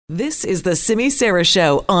This is the Simi Sara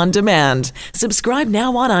Show on demand. Subscribe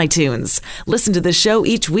now on iTunes. Listen to the show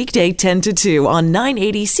each weekday 10 to 2 on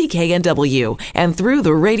 980 CKNW and through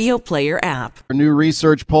the Radio Player app. A new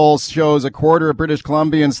research poll shows a quarter of British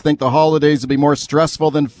Columbians think the holidays will be more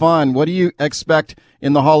stressful than fun. What do you expect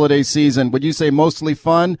in the holiday season? Would you say mostly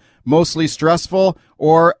fun, mostly stressful,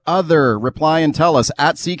 or other? Reply and tell us.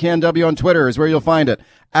 At CKNW on Twitter is where you'll find it.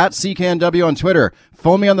 At CKNW on Twitter.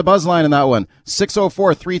 Phone me on the buzz line on that one.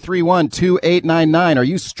 604-331-2899. Are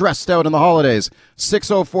you stressed out in the holidays?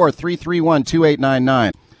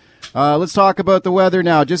 604-331-2899. Let's talk about the weather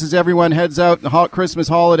now. Just as everyone heads out, the hot Christmas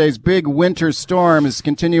holidays, big winter storm is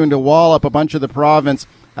continuing to wall up a bunch of the province.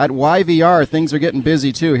 At YVR, things are getting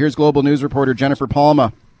busy too. Here's Global News reporter Jennifer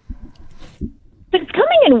Palma. It's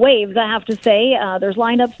coming in waves, I have to say. There's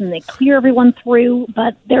lineups and they clear everyone through,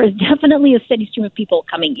 but there is definitely a steady stream of people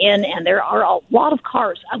coming in, and there are a lot of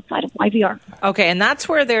cars outside of YVR. Okay, and that's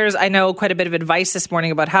where there's, I know, quite a bit of advice this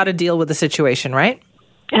morning about how to deal with the situation, right?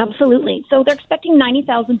 Absolutely. So they're expecting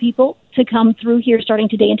 90,000 people to come through here starting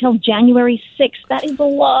today until January 6th. That is a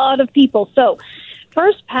lot of people. So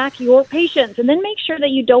first, pack your patience, and then make sure that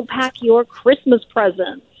you don't pack your Christmas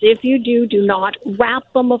presents. If you do, do not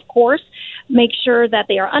wrap them, of course. Make sure that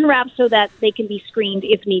they are unwrapped so that they can be screened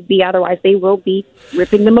if need be. Otherwise, they will be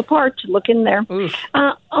ripping them apart. Look in there.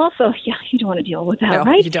 Also, you don't want to deal with that, no,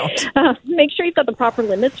 right? You don't. Make sure you've got the proper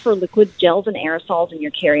limits for liquids, gels, and aerosols in your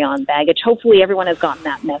carry-on baggage. Hopefully, everyone has gotten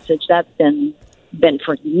that message. That's been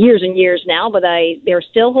for years and years now, but they're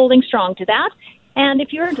still holding strong to that. And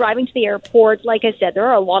if you're driving to the airport, like I said, there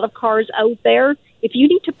are a lot of cars out there. If you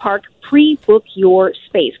need to park, pre-book your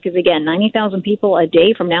space. Because, again, 90,000 people a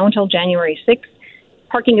day from now until January 6th,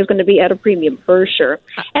 parking is going to be at a premium for sure.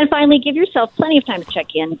 And finally, give yourself plenty of time to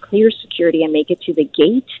check in, clear security, and make it to the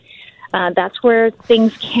gate. That's where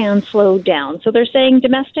things can slow down. So they're saying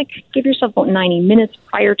domestic, give yourself about 90 minutes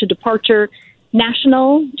prior to departure.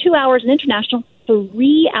 National, 2 hours, and international,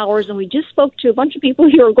 3 hours. And we just spoke to a bunch of people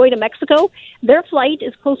who are going to Mexico. Their flight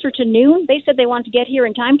is closer to noon. They said they want to get here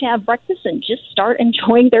in time to have breakfast and just start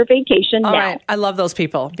enjoying their vacation All now. right. I love those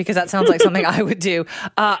people because that sounds like something I would do.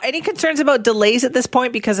 Any concerns about delays at this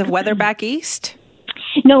point because of weather back east?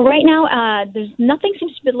 No, right now, there's nothing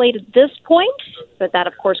seems to be delayed at this point, but that,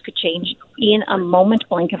 of course, could change in a moment,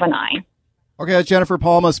 blink of an eye. Okay, that's Jennifer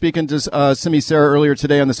Palma speaking to Simi Sara earlier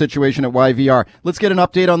today on the situation at YVR. Let's get an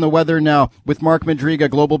update on the weather now with Mark Madriga,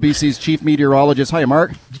 Global BC's chief meteorologist. Hi,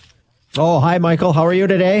 Mark. Oh, hi, Michael. How are you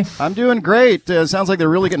today? I'm doing great. Sounds like they're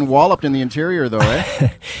really getting walloped in the interior, though, eh?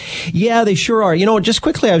 Yeah, they sure are. You know, just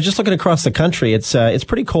quickly, I was just looking across the country. It's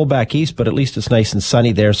pretty cold back east, but at least it's nice and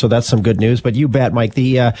sunny there, so that's some good news. But you bet, Mike,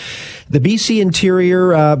 the BC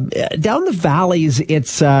interior, down the valleys,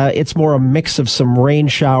 it's more a mix of some rain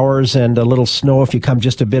showers and a little snow if you come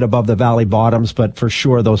just a bit above the valley bottoms. But for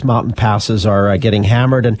sure, those mountain passes are getting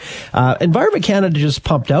hammered. And Environment Canada just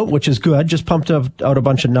pumped out, which is good. Just pumped out a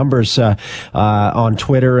bunch of numbers on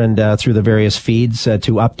Twitter and through the various feeds to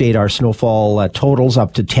update our snowfall totals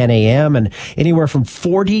up to 10 a.m. And anywhere from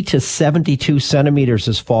 40 to 72 centimeters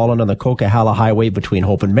has fallen on the Coquihalla Highway between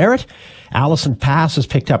Hope and Merritt. Allison Pass has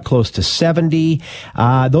picked up close to 70.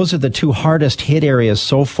 Those are the two hardest hit areas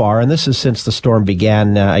so far, and this is since the storm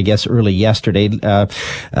began, I guess, early yesterday.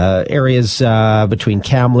 Areas between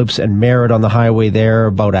Kamloops and Merritt on the highway there,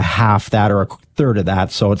 about a half that or a third of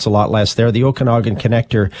that, so it's a lot less there. The Okanagan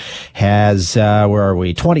connector has,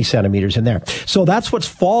 20 centimeters in there. So that's what's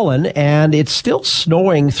fallen, and it's still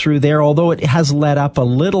snowing through there, although it has let up a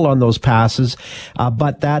little on those passes,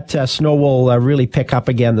 but that snow will really pick up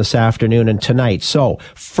again this afternoon and tonight. So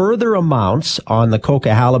further amounts on the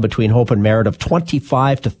Coquihalla between Hope and Merritt of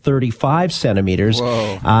 25 to 35 centimeters.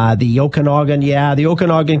 The Okanagan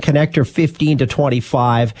connector 15 to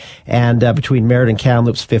 25, and between Merritt and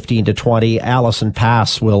Kamloops 15 to 20. Allison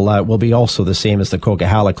Pass will be also the same as the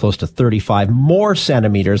Coquihalla, close to 35 more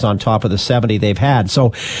centimeters on top of the 70 they've had.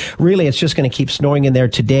 So really, it's just going to keep snowing in there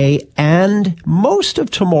today and most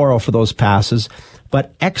of tomorrow for those passes.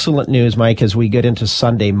 But excellent news, Mike, as we get into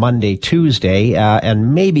Sunday, Monday, Tuesday,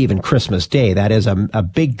 and maybe even Christmas Day. That is a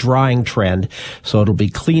big drying trend. So it'll be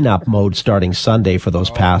cleanup mode starting Sunday for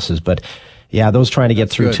those passes. But yeah, those trying to get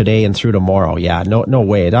through today and through tomorrow. Yeah, no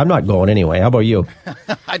way. I'm not going anyway. How about you?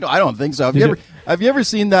 I don't think so. Have you ever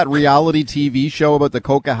seen that reality TV show about the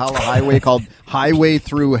Coquihalla Highway called Highway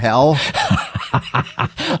Through Hell?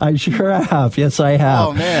 I sure have. Yes, I have.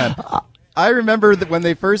 Oh, man. I remember that when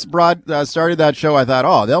they first started that show, I thought,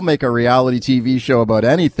 oh, they'll make a reality TV show about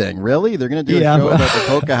anything. Really? They're going to do a show about the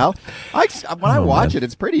Coca House? When I watch it,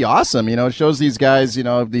 it's pretty awesome. You know, it shows these guys, you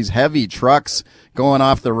know, these heavy trucks going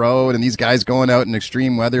off the road and these guys going out in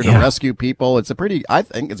extreme weather to rescue people. I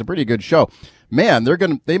think it's a pretty good show. Man,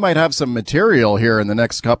 they might have some material here in the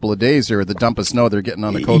next couple of days here with the dump of snow they're getting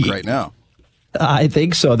on the Coke right now. I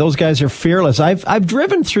think so. Those guys are fearless. I've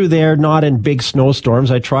driven through there, not in big snowstorms.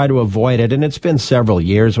 I try to avoid it, and it's been several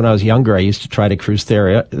years. When I was younger, I used to try to cruise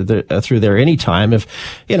there through there anytime. If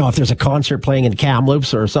there's a concert playing in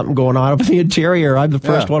Kamloops or something going on up in the interior, I'm the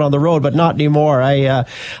first one on the road. But not anymore. I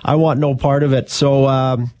want no part of it.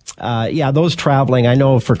 So. Those traveling, I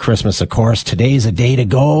know for Christmas, of course, today's a day to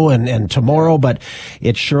go and tomorrow, but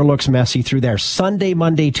it sure looks messy through there. Sunday,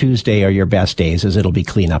 Monday, Tuesday are your best days, as it'll be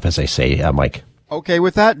clean up, as I say, Mike. Okay,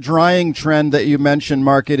 with that drying trend that you mentioned,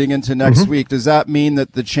 Mark, getting into next week, does that mean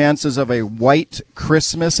that the chances of a white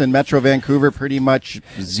Christmas in Metro Vancouver pretty much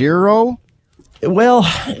zero? Well,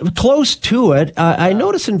 close to it. I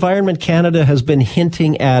notice Environment Canada has been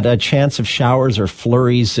hinting at a chance of showers or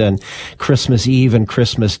flurries on Christmas Eve and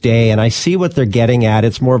Christmas Day, and I see what they're getting at.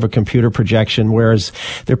 It's more of a computer projection, whereas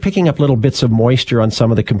they're picking up little bits of moisture on some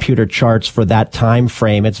of the computer charts for that time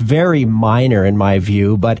frame. It's very minor in my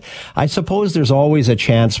view, but I suppose there's always a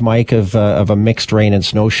chance, Mike, of a mixed rain and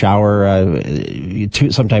snow shower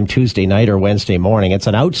sometime Tuesday night or Wednesday morning. It's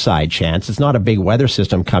an outside chance. It's not a big weather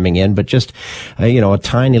system coming in, but just a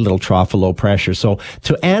tiny little trough of low pressure. So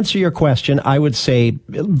to answer your question, I would say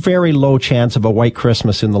very low chance of a white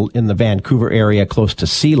Christmas in the Vancouver area close to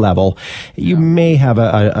sea level. You may have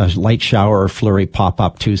a light shower or flurry pop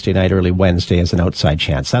up Tuesday night, early Wednesday as an outside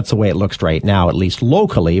chance. That's the way it looks right now, at least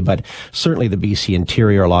locally, but certainly the BC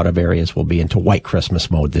interior, a lot of areas will be into white Christmas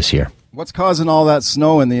mode this year. What's causing all that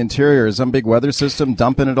snow in the interior? Is some big weather system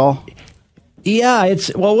dumping it all? Yeah,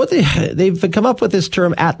 they've come up with this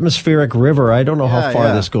term atmospheric river. I don't know how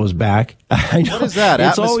far this goes back. I know. What is that?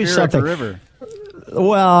 It's atmospheric always something. River.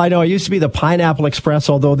 Well, I know it used to be the Pineapple Express,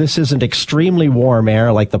 although this isn't extremely warm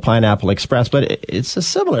air like the Pineapple Express, but it's a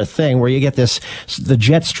similar thing where you get the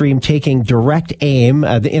jet stream taking direct aim.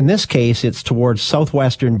 In this case, it's towards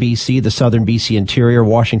southwestern BC, the southern BC interior,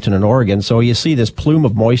 Washington and Oregon. So you see this plume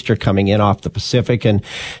of moisture coming in off the Pacific and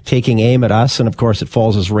taking aim at us. And of course, it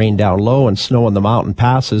falls as rain down low and snow in the mountain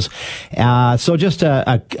passes. So just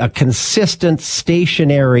a consistent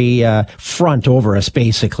stationary front over us,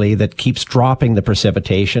 basically, that keeps dropping the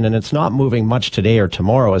precipitation, and it's not moving much today or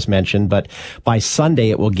tomorrow, as mentioned, but by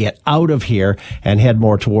Sunday it will get out of here and head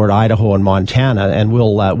more toward Idaho and Montana, and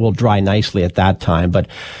we'll dry nicely at that time. But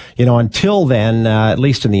until then, at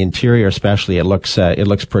least in the interior, especially, it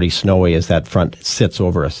looks pretty snowy as that front sits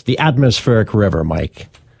over us. The atmospheric river, Mike.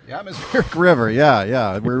 The atmospheric river,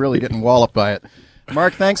 yeah, we're really getting walloped by it.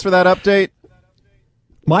 Mark, thanks for that update.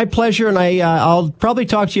 My pleasure, and I'll probably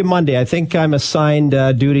talk to you Monday. I think I'm assigned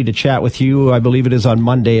duty to chat with you. I believe it is on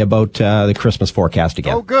Monday about the Christmas forecast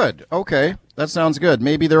again. Oh, good. Okay, that sounds good.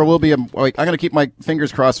 Maybe there will be I'm going to keep my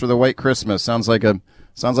fingers crossed for the white Christmas. Sounds like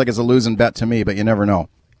it's a losing bet to me, but you never know.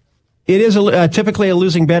 It is typically a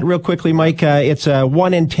losing bet. Real quickly, Mike, it's a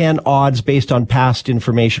 1 in 10 odds based on past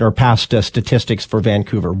information or past statistics for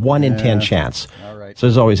Vancouver. 1 in 10 chance. All right. So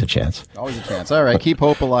there's always a chance. Always a chance. All right, keep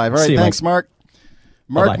hope alive. All right, thanks, Mark.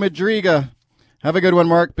 Mark Madriga. Have a good one,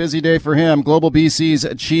 Mark. Busy day for him. Global BC's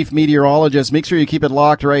chief meteorologist. Make sure you keep it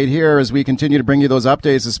locked right here as we continue to bring you those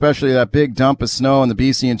updates, especially that big dump of snow in the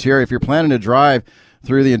BC interior. If you're planning to drive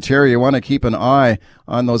through the interior, you want to keep an eye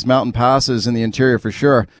on those mountain passes in the interior for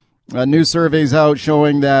sure. New surveys out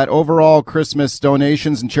showing that overall Christmas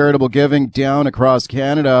donations and charitable giving down across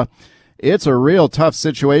Canada. It's a real tough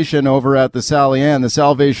situation over at the Sally Ann, the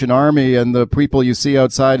Salvation Army, and the people you see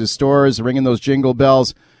outside the stores ringing those jingle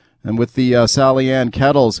bells. And with the Sally Ann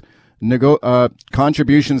kettles,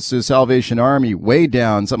 contributions to the Salvation Army way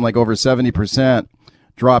down, something like over 70%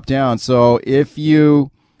 drop down. So if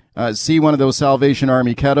you see one of those Salvation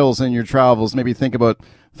Army kettles in your travels, maybe think about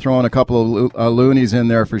throwing a couple of loonies in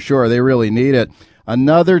there for sure. They really need it.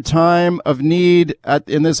 Another time of need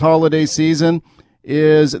in this holiday season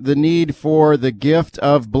is the need for the gift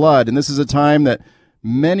of blood. And this is a time that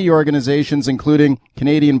many organizations, including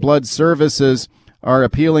Canadian Blood Services, are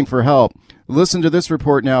appealing for help. Listen to this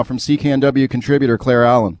report now from CKNW contributor Claire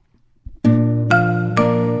Allen.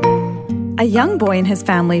 A young boy and his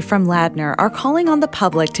family from Ladner are calling on the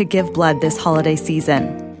public to give blood this holiday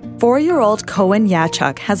season. 4-year-old Cohen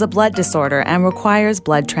Yachuk has a blood disorder and requires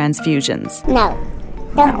blood transfusions. No,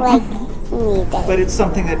 don't like needles. But it's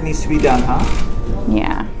something that needs to be done, huh?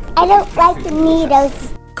 Yeah. I don't like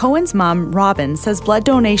needles. Cohen's mom, Robin, says blood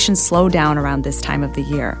donations slow down around this time of the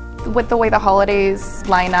year. With the way the holidays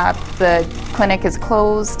line up, the clinic is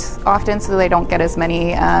closed often, so they don't get as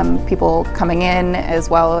many people coming in as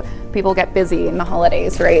well. People get busy in the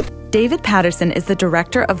holidays, right? David Patterson is the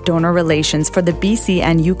Director of Donor Relations for the BC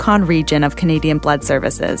and Yukon region of Canadian Blood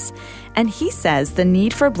Services. And he says the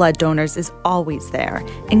need for blood donors is always there,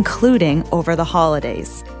 including over the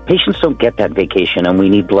holidays. Patients don't get that vacation, and we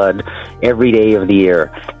need blood every day of the year.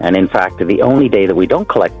 And in fact, the only day that we don't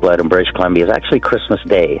collect blood in British Columbia is actually Christmas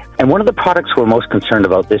Day. And one of the products we're most concerned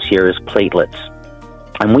about this year is platelets.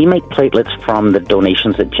 And we make platelets from the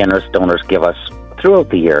donations that generous donors give us throughout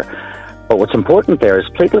the year. But what's important there is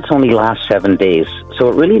platelets only last 7 days. So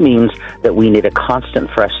it really means that we need a constant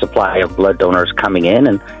fresh supply of blood donors coming in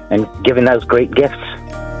and giving those great gifts.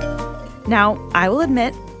 Now, I will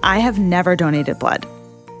admit, I have never donated blood.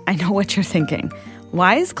 I know what you're thinking.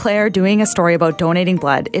 Why is Claire doing a story about donating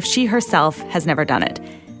blood if she herself has never done it?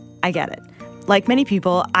 I get it. Like many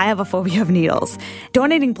people, I have a phobia of needles.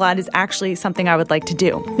 Donating blood is actually something I would like to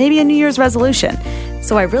do, maybe a New Year's resolution.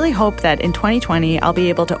 So I really hope that in 2020, I'll be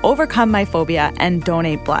able to overcome my phobia and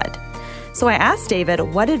donate blood. So I asked David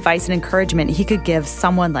what advice and encouragement he could give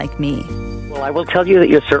someone like me. Well, I will tell you that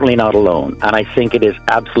you're certainly not alone, and I think it is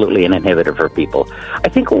absolutely an inhibitor for people. I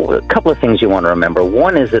think a couple of things you want to remember.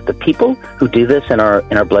 One is that the people who do this in our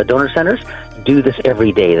blood donor centers do this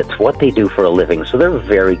every day. That's what they do for a living, so they're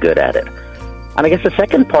very good at it. And I guess the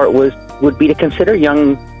second part would be to consider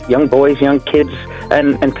young boys, young kids,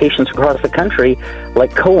 and patients across the country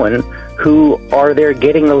like Cohen, who are there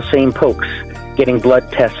getting those same pokes, getting blood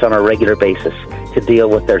tests on a regular basis to deal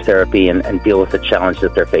with their therapy and deal with the challenge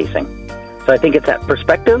that they're facing. So I think it's that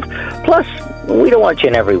perspective. Plus, we don't want you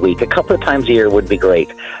in every week. A couple of times a year would be great.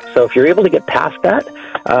 So if you're able to get past that,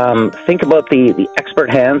 think about the expert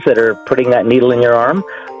hands that are putting that needle in your arm,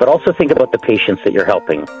 but also think about the patients that you're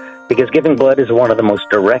helping. Because giving blood is one of the most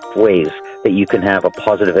direct ways that you can have a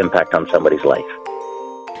positive impact on somebody's life.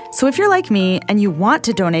 So if you're like me and you want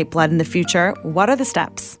to donate blood in the future, what are the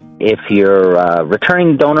steps? If you're a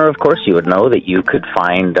returning donor, of course, you would know that you could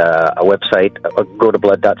find a website, go to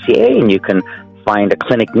blood.ca, and you can find a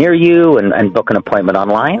clinic near you and book an appointment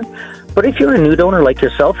online. But if you're a new donor like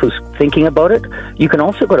yourself who's thinking about it, you can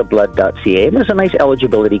also go to blood.ca, and there's a nice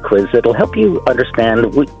eligibility quiz that'll help you understand,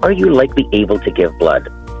 are you likely able to give blood?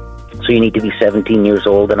 So you need to be 17 years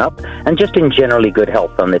old and up, and just in generally good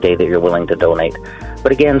health on the day that you're willing to donate.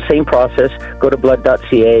 But again, same process. Go to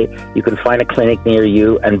blood.ca. You can find a clinic near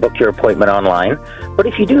you and book your appointment online. But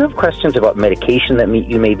if you do have questions about medication that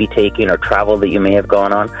you may be taking or travel that you may have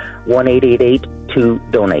gone on,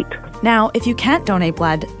 1-888-2-DONATE. Now, if you can't donate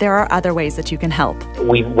blood, there are other ways that you can help.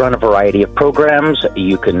 We run a variety of programs.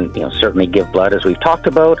 You can certainly give blood, as we've talked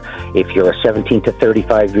about. If you're a 17 to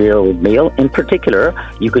 35-year-old male in particular,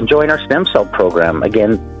 you can join our stem cell program.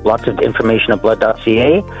 Again, lots of information at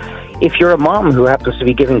blood.ca. If you're a mom who happens to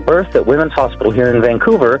be giving birth at Women's Hospital here in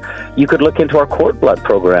Vancouver, you could look into our cord blood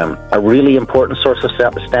program, a really important source of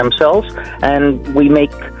stem cells, and we make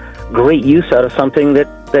great use out of something that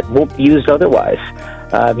won't be used otherwise.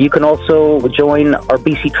 You can also join our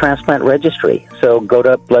BC Transplant Registry. So go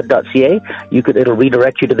to blood.ca. It'll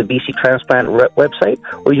redirect you to the BC Transplant website,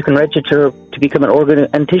 or you can register to become an organ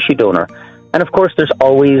and tissue donor. And of course, there's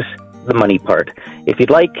always the money part. If you'd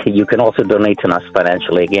like, you can also donate to us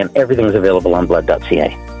financially. Again, everything's available on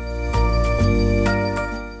blood.ca.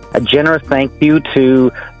 A generous thank you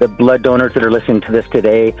to the blood donors that are listening to this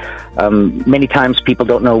today. Many times people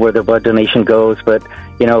don't know where their blood donation goes, but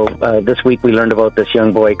this week we learned about this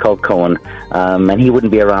young boy called Cohen, and he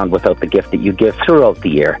wouldn't be around without the gift that you give throughout the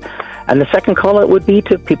year. And the second call out would be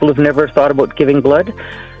to people who've never thought about giving blood.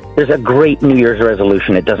 There's a great New Year's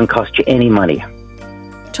resolution. It doesn't cost you any money.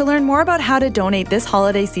 To learn more about how to donate this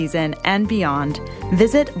holiday season and beyond,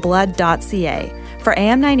 visit blood.ca. For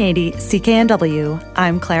AM 980 CKNW,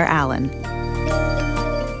 I'm Claire Allen.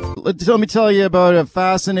 Let me tell you about a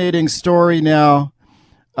fascinating story now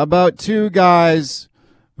about two guys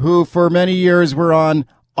who for many years were on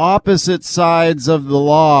opposite sides of the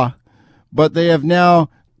law, but they have now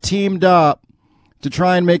teamed up to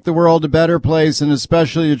try and make the world a better place, and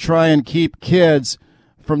especially to try and keep kids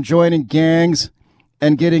from joining gangs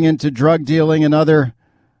and getting into drug dealing and other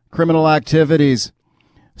criminal activities.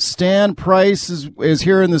 Stan Price is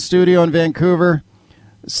here in the studio in Vancouver.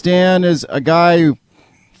 Stan is a guy who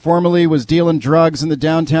formerly was dealing drugs in the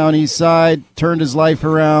downtown east side, turned his life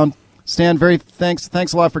around. Stan,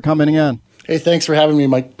 thanks a lot for coming in. Hey, thanks for having me,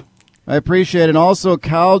 Mike. I appreciate it. And also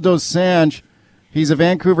Cal Dosanjh, he's a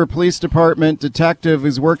Vancouver Police Department detective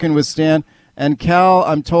who's working with Stan. And Cal,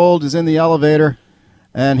 I'm told, is in the elevator.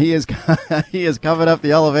 and he is he is coming up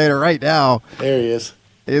the elevator right now. There he is.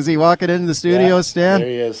 Is he walking into the studio, Yeah, Stan? there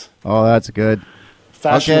he is. Oh, that's good.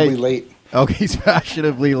 Fashionably late. Okay, he's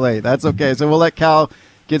fashionably late. That's okay. So we'll let Cal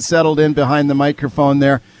get settled in behind the microphone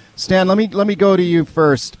there. Stan, let me go to you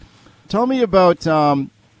first. Tell me about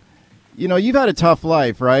you've had a tough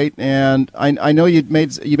life, right? And I know you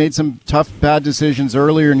made some tough, bad decisions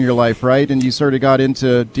earlier in your life, right? And you sort of got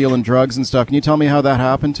into dealing drugs and stuff. Can you tell me how that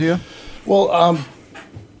happened to you? Well,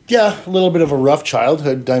 yeah, a little bit of a rough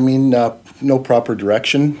childhood. I mean, no proper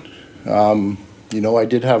direction. I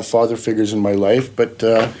did have father figures in my life, but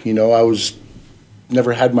I was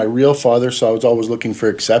never had my real father, so I was always looking for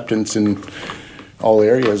acceptance in all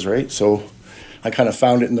areas, right? So I kind of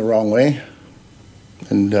found it in the wrong way,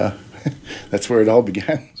 and that's where it all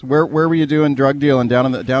began. So where were you doing drug dealing? Down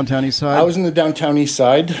on the downtown east side? I was in the downtown east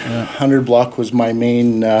side. 100 block was my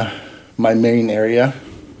main area,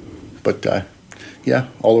 but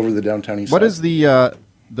all over the downtown east side. What is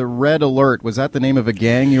the Red Alert? Was that the name of a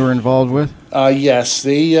gang you were involved with? Yes,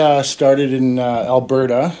 they started in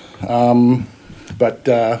Alberta, but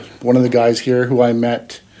one of the guys here who I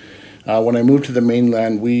met when I moved to the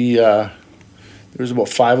mainland, there was about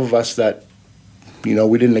 5 of us that, we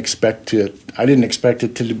didn't expect it. I didn't expect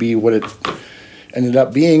it to be what it ended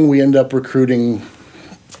up being. We ended up recruiting,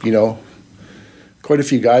 quite a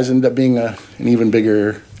few guys. Ended up being an even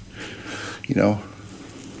bigger,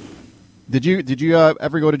 Did you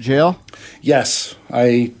ever go to jail? Yes,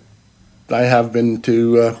 I have been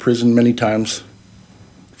to prison many times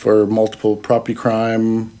for multiple property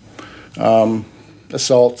crime,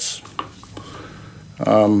 assaults.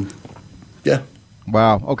 Yeah.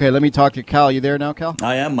 Wow. Okay, let me talk to Cal. You there now, Cal?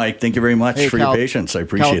 I am, Mike. Thank you very much for Cal, your patience. I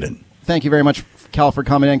appreciate Cal, it. Thank you very much, Cal, for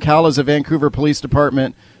coming in. Cal is a Vancouver Police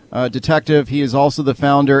Department detective. He is also the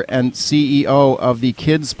founder and CEO of the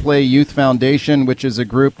Kids Play Youth Foundation, which is a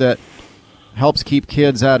group that helps keep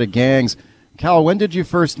kids out of gangs. Cal, when did you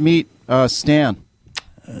first meet Stan?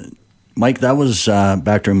 Mike, that was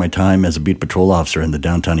back during my time as a beat patrol officer in the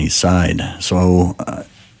downtown east side. So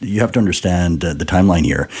you have to understand the timeline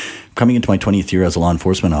here. Coming into my 20th year as a law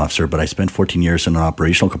enforcement officer, but I spent 14 years in an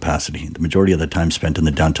operational capacity, the majority of the time spent in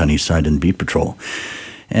the downtown east side in beat patrol.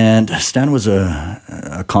 And Stan was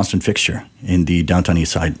a constant fixture in the downtown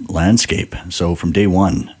east side landscape. So from day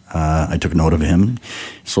one, I took note of him.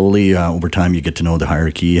 Slowly, over time, you get to know the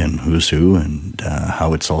hierarchy and who's who and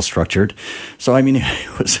how it's all structured. So, I mean,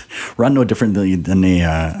 it was run no different than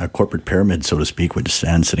a corporate pyramid, so to speak, with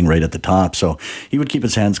Stan sitting right at the top. So he would keep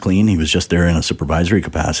his hands clean. He was just there in a supervisory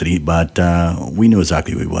capacity, but we knew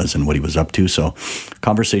exactly who he was and what he was up to. So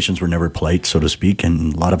conversations were never polite, so to speak,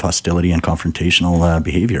 and a lot of hostility and confrontational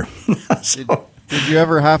behavior. Did you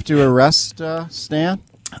ever have to arrest Stan?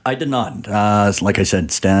 I did not. Like I said,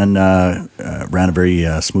 Stan ran a very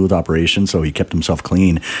smooth operation, so he kept himself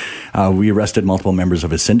clean. We arrested multiple members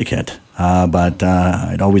of his syndicate, but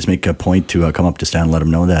I'd always make a point to come up to Stan and let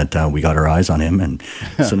him know that we got our eyes on him, and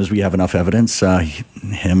as soon as we have enough evidence,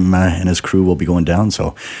 him and his crew will be going down.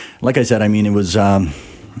 So, like I said, I mean, it was...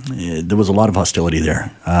 there was a lot of hostility there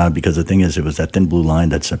because the thing is, it was that thin blue line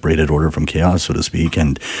that separated order from chaos, so to speak,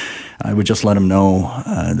 and I would just let him know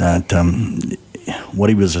that what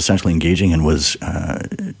he was essentially engaging in was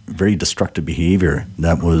very destructive behavior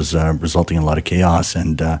that was resulting in a lot of chaos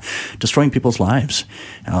and destroying people's lives.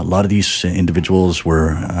 A lot of these individuals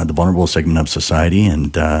were the vulnerable segment of society,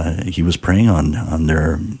 and he was preying on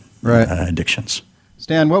their addictions.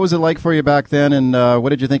 Stan, what was it like for you back then, and what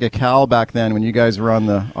did you think of Cal back then when you guys were on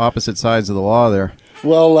the opposite sides of the law there?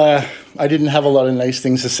 Well, I didn't have a lot of nice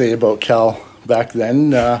things to say about Cal back then.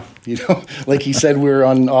 Like he said, we were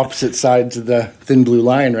on opposite sides of the thin blue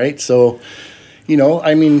line, right? So,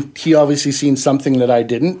 I mean, he obviously seen something that I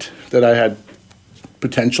didn't, that I had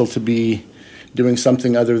potential to be doing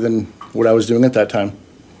something other than what I was doing at that time.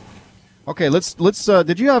 Okay, let's.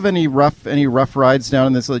 Did you have any rough rides down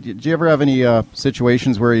in this? Did you ever have any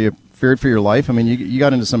situations where you feared for your life? I mean, you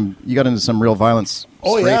got into some real violence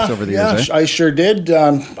scrapes over the years. I sure did.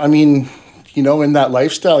 I mean, in that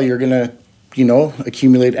lifestyle, you're gonna,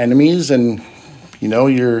 accumulate enemies, and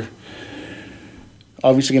you're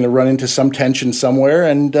obviously going to run into some tension somewhere.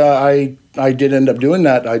 And I did end up doing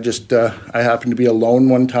that. I happened to be alone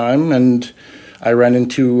one time, and I ran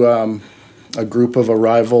into a group of a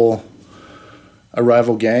rival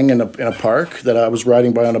gang in a park that I was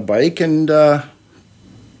riding by on a bike, and there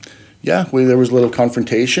was a little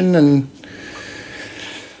confrontation, and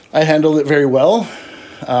I handled it very well.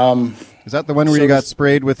 Is that the one where you got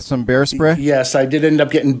sprayed with some bear spray? Yes, I did end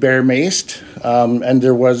up getting bear maced, and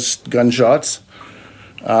there was gunshots.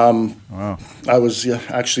 Wow. I was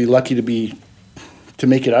actually lucky to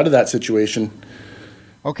make it out of that situation.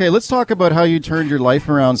 Okay, let's talk about how you turned your life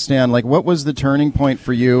around, Stan. Like, what was the turning point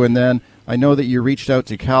for you? And then I know that you reached out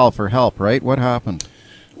to Cal for help, right? What happened?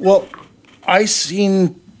 Well, I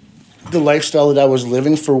seen the lifestyle that I was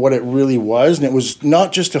living for what it really was, and it was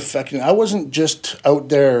not just affecting. I wasn't just out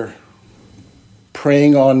there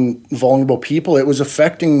preying on vulnerable people. It was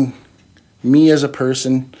affecting me as a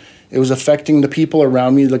person. It was affecting the people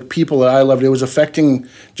around me, the people that I loved. It was affecting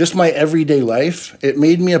just my everyday life. It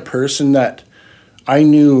made me a person that I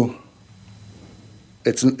knew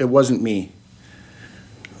it wasn't me.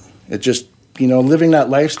 It just, living that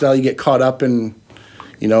lifestyle, you get caught up in,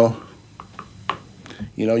 you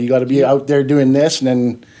got to be out there doing this, and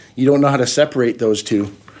then you don't know how to separate those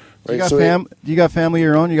two. Right? You got family of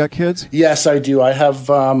your own? You got kids? Yes, I do. I have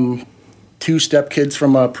 2 stepkids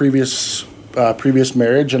from a previous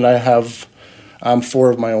marriage, and I have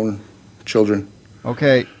 4 of my own children.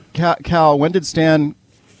 Okay. Cal, when did Stan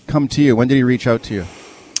come to you? When did he reach out to you?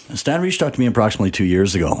 Stan reached out to me approximately 2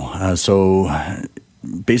 years ago.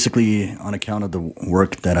 Basically, on account of the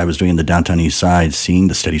work that I was doing in the downtown east side, seeing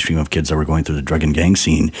the steady stream of kids that were going through the drug and gang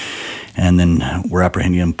scene, and then we're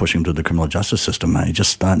apprehending them, pushing them to the criminal justice system, I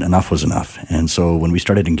just thought enough was enough. And so when we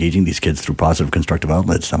started engaging these kids through positive constructive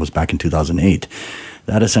outlets, that was back in 2008,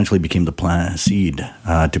 that essentially became the seed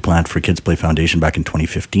to plant for Kids Play Foundation back in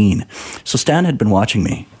 2015. So Stan had been watching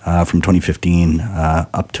me from 2015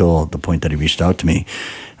 up till the point that he reached out to me,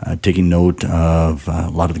 taking note of a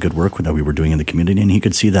lot of the good work that we were doing in the community, and he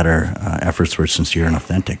could see that our efforts were sincere and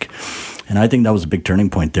authentic. And I think that was a big turning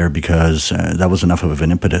point there, because that was enough of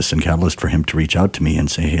an impetus and catalyst for him to reach out to me and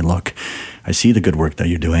say, hey, look, I see the good work that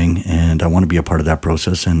you're doing, and I want to be a part of that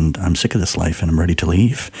process, and I'm sick of this life, and I'm ready to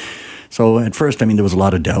leave. So at first, there was a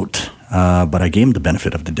lot of doubt, but I gave him the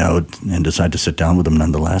benefit of the doubt and decided to sit down with him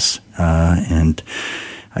nonetheless. And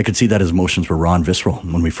I could see that his emotions were raw and visceral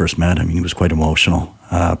when we first met. He was quite emotional,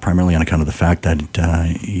 primarily on account of the fact that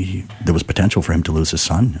there was potential for him to lose his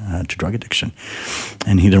son to drug addiction.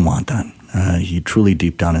 And he didn't want that. He truly,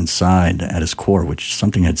 deep down inside, at his core, which is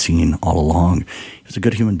something I'd seen all along, he was a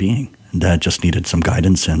good human being that just needed some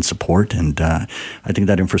guidance and support. And I think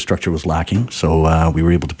that infrastructure was lacking, so we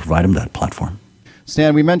were able to provide him that platform.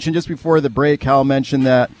 Stan, we mentioned just before the break, Cal mentioned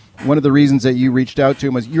that one of the reasons that you reached out to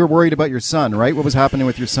him was you were worried about your son, right? What was happening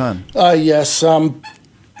with your son? Yes.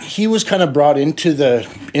 He was kind of brought into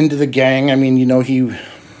the gang. He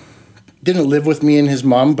didn't live with me and his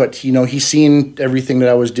mom, but, he seen everything that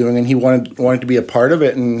I was doing, and he wanted to be a part of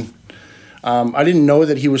it. And I didn't know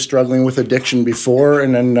that he was struggling with addiction before,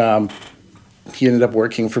 and then he ended up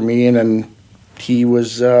working for me, and then he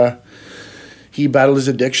battled his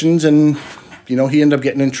addictions, and he ended up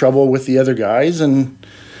getting in trouble with the other guys, and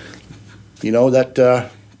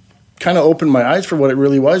that kind of opened my eyes for what it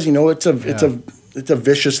really was. It's a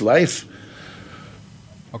vicious life.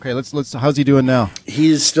 Okay, let's. How's he doing now?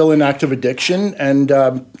 He's still in active addiction, and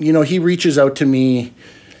he reaches out to me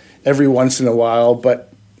every once in a while,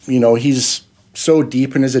 but he's so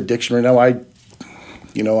deep in his addiction right now.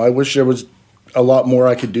 I wish there was a lot more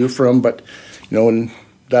I could do for him, but when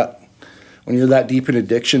you're that deep in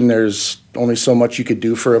addiction, there's only so much you could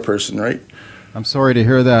do for a person, right? I'm sorry to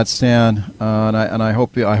hear that, Stan, and I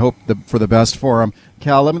hope for the best for him.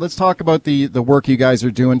 Cal, let's talk about the work you guys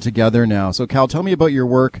are doing together now. So, Cal, tell me about your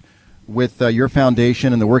work with your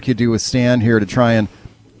foundation and the work you do with Stan here to try and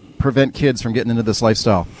prevent kids from getting into this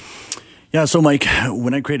lifestyle. Yeah, so Mike,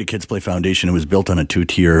 when I created Kids Play Foundation, it was built on a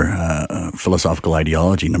 2-tier philosophical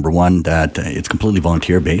ideology. Number one, that it's completely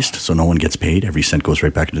volunteer-based, so no one gets paid. Every cent goes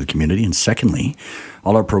right back into the community. And secondly,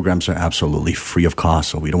 all our programs are absolutely free of cost,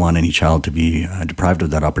 so we don't want any child to be deprived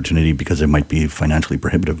of that opportunity because it might be financially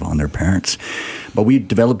prohibitive on their parents. But we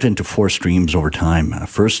developed into 4 streams over time.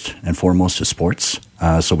 First and foremost is sports.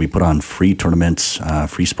 So we put on free tournaments,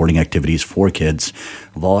 free sporting activities for kids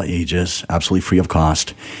of all ages, absolutely free of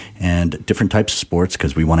cost, and different types of sports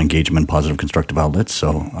because we want to engage them in positive, constructive outlets.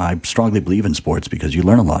 So I strongly believe in sports because you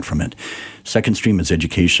learn a lot from it. Second stream is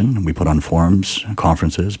education. We put on forums,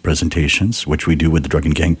 conferences, presentations, which we do with the Drug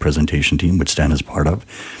and Gang presentation team, which Stan is part of.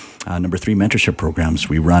 Number 3, mentorship programs.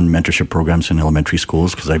 We run mentorship programs in elementary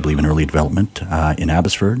schools because I believe in early development in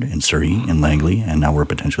Abbotsford, in Surrey, in Langley, and now we're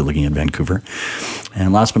potentially looking at Vancouver.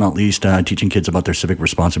 And last but not least, teaching kids about their civic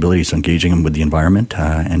responsibilities, so engaging them with the environment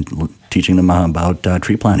and teaching them about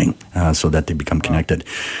tree planting so that they become connected.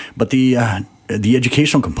 But the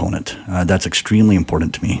educational component, that's extremely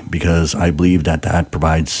important to me because I believe that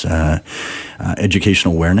provides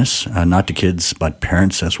educational awareness, not to kids, but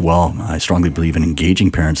parents as well. I strongly believe in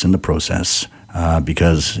engaging parents in the process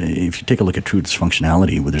because if you take a look at true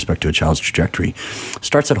dysfunctionality with respect to a child's trajectory, it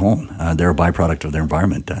starts at home. They're a byproduct of their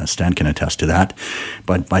environment. Stan can attest to that.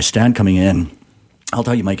 But by Stan coming in, I'll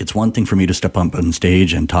tell you, Mike, it's one thing for me to step up on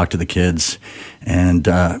stage and talk to the kids and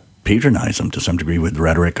patronize them to some degree with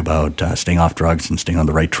rhetoric about staying off drugs and staying on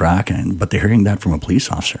the right track, but they're hearing that from a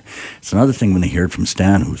police officer. It's another thing when they hear it from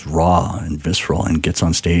Stan, who's raw and visceral and gets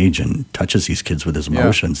on stage and touches these kids with his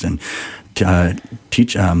emotions and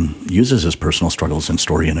uses his personal struggles and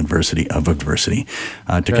story and adversity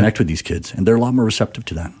to connect with these kids, and they're a lot more receptive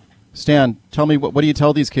to that. Stan, tell me, what do you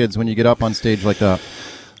tell these kids when you get up on stage like that?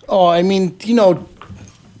 Oh, I mean,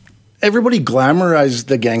 everybody glamorizes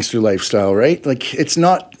the gangster lifestyle, right? Like, it's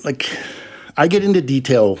not like I get into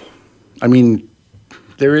detail. I mean,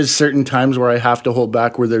 there is certain times where I have to hold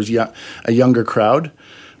back where there's a younger crowd,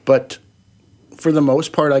 but for the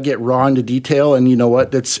most part, I get raw into detail. And you know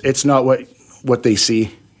what? It's not what they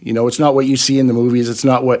see. It's not what you see in the movies. It's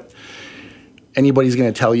not what anybody's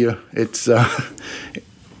going to tell you. It's a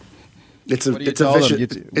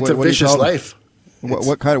vicious life.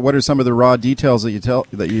 What are some of the raw details that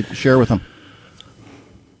you share with them?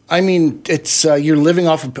 I mean, it's you're living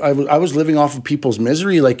off of. I was living off of people's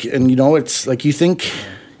misery, and it's like you think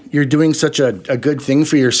you're doing such a good thing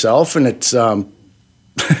for yourself, and it's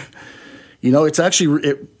it's actually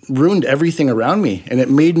it ruined everything around me, and it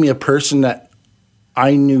made me a person that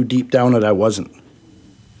I knew deep down that I wasn't.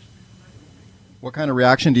 What kind of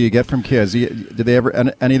reaction do you get from kids? Did they ever,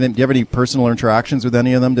 any of them, do you have any personal interactions with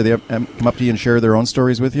any of them? Do they come up to you and share their own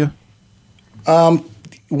stories with you?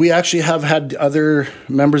 We actually have had other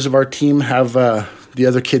members of our team have the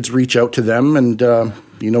other kids reach out to them and, to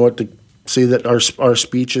say that our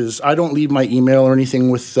speeches, I don't leave my email or anything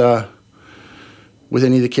with any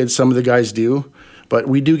of the kids. Some of the guys do. But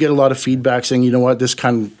we do get a lot of feedback saying,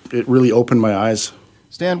 it really opened my eyes.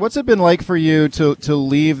 Stan, what's it been like for you to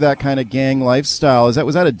leave that kind of gang lifestyle? Was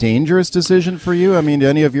that a dangerous decision for you? I mean, do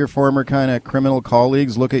any of your former kind of criminal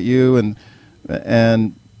colleagues look at you and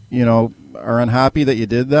are unhappy that you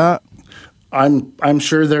did that? I'm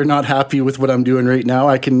sure they're not happy with what I'm doing right now.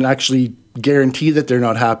 I can actually guarantee that they're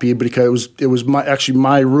not happy because it was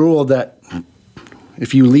my rule that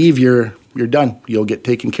if you leave, you're done. You'll get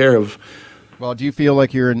taken care of. Well, do you feel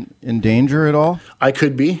like you're in danger at all? I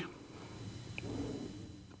could be.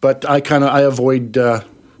 But I avoid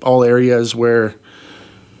all areas where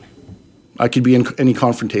I could be in any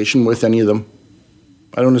confrontation with any of them.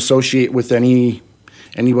 I don't associate with anybody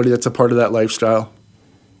that's a part of that lifestyle.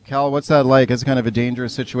 Cal, what's that like? It's kind of a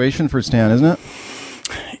dangerous situation for Stan, isn't it?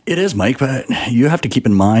 It is, Mike, but you have to keep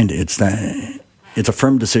in mind it's a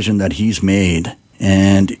firm decision that he's made,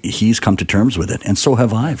 and he's come to terms with it, and so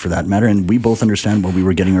have I, for that matter. And we both understand what we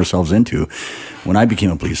were getting ourselves into when I became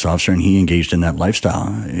a police officer and he engaged in that lifestyle.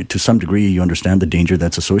 To some degree, you understand the danger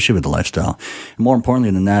that's associated with the lifestyle. And more importantly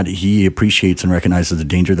than that, he appreciates and recognizes the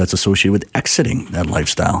danger that's associated with exiting that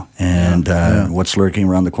lifestyle and what's lurking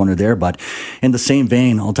around the corner there. But in the same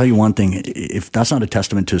vein, I'll tell you one thing. If that's not a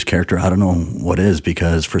testament to his character, I don't know what is,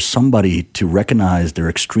 because for somebody to recognize their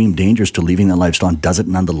extreme dangers to leaving that lifestyle and does it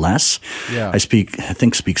nonetheless, I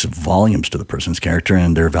think speaks volumes to the person's character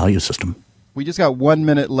and their value system. We just got 1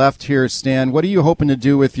 minute left here, Stan. What are you hoping to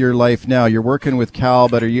do with your life now? You're working with Cal,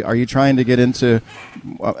 but are you trying to get into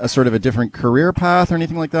a sort of a different career path or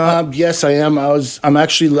anything like that? Yes, I am. I'm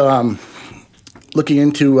actually looking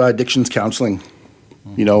into addictions counseling.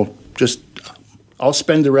 I'll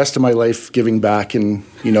spend the rest of my life giving back and,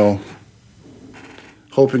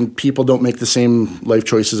 hoping people don't make the same life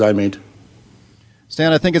choices I made.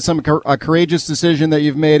 Stan, I think it's a courageous decision that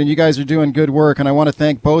you've made, and you guys are doing good work, and I want to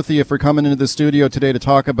thank both of you for coming into the studio today to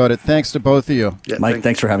talk about it. Thanks to both of you. Yeah, Mike,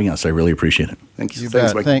 thanks for having us. I really appreciate it. Thank you.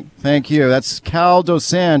 Thanks, Mike. Thank you. That's Cal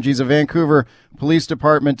Dosanjh. He's a Vancouver Police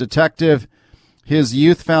Department detective. His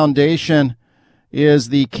youth foundation is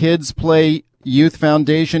the Kids Play Youth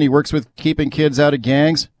Foundation. He works with keeping kids out of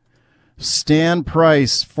gangs. Stan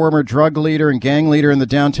Price, former drug leader and gang leader in the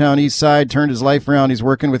downtown east side, turned his life around. He's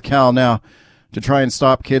working with Cal now to try and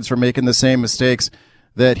stop kids from making the same mistakes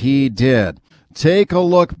that he did. Take a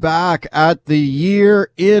look back at the year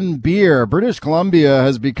in beer. British Columbia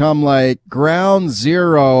has become like ground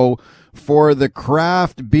zero for the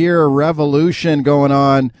craft beer revolution going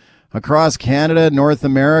on across Canada, North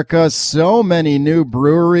America. So many new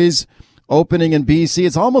breweries opening in BC.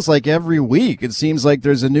 It's almost like every week it seems like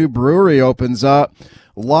there's a new brewery opens up.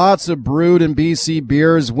 Lots of brewed in BC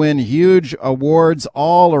beers win huge awards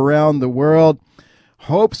all around the world.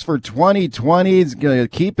 Hopes for 2020 is going to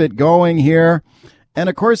keep it going here. And,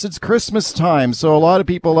 of course, it's Christmas time, so a lot of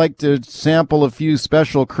people like to sample a few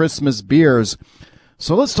special Christmas beers.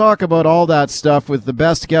 So let's talk about all that stuff with the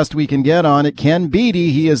best guest we can get on it, Ken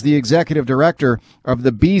Beattie. He is the executive director of the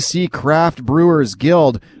BC Craft Brewers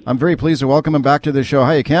Guild. I'm very pleased to welcome him back to the show.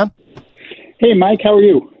 Hi, Ken. Hey, Mike. How are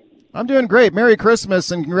you? I'm doing great. Merry Christmas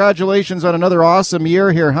and congratulations on another awesome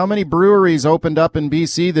year here. How many breweries opened up in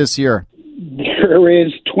BC this year? There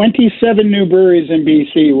is 27 new breweries in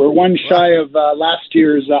BC. We're one shy of last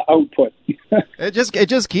year's output. It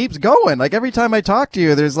just keeps going. Like every time I talk to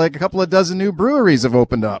you, there's like a couple of dozen new breweries have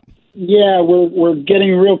opened up. Yeah, we're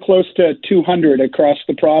getting real close to 200 across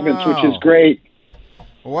the province, Wow. which is great.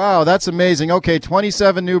 Wow, that's amazing. Okay,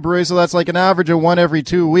 27 new breweries, so that's like an average of one every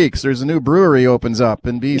 2 weeks. There's a new brewery opens up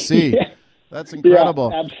in BC. Yeah. That's incredible.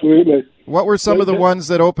 Yeah, absolutely. What were some of the ones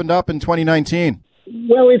that opened up in 2019?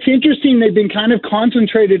 Well, it's interesting. They've been kind of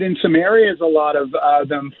concentrated in some areas, a lot of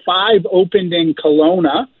them. 5 opened in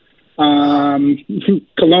Kelowna.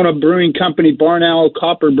 Kelowna Brewing Company, Barn Owl,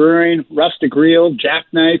 Copper Brewing, Rustic Reel,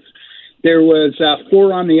 Jackknife. There was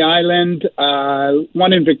 4 on the island,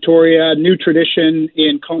 1 in Victoria, New Tradition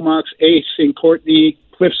in Comox, Ace in Courtenay,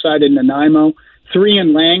 Cliffside in Nanaimo, 3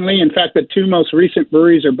 in Langley. In fact, the 2 most recent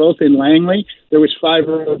breweries are both in Langley. There was 5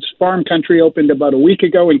 Roads Farm Country opened about a week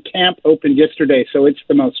ago, and Camp opened yesterday, so it's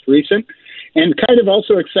the most recent. And kind of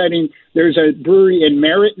also exciting, there's a brewery in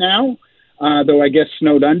Merritt now, though I guess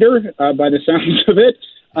snowed under by the sounds of it.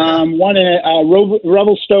 One in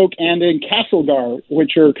Revelstoke and in Castlegar,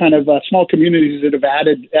 which are kind of small communities that have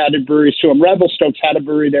added breweries to them. Revelstoke's had a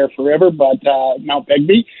brewery there forever, but Mount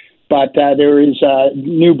Begbie. But there is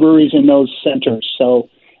new breweries in those centers. So,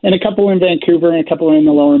 and a couple in Vancouver and a couple in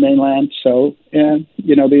the Lower Mainland. So,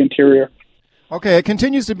 the interior. Okay, it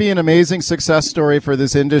continues to be an amazing success story for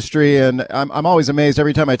this industry, and I'm always amazed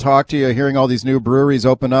every time I talk to you, hearing all these new breweries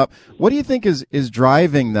open up. What do you think is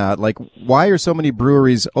driving that? Like, why are so many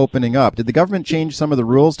breweries opening up? Did the government change some of the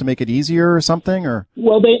rules to make it easier or something? Or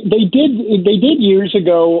well, they did years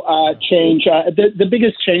ago change. The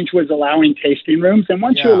biggest change was allowing tasting rooms, and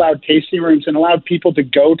once you allowed tasting rooms and allowed people to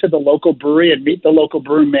go to the local brewery and meet the local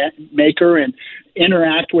brew maker and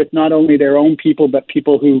interact with not only their own people but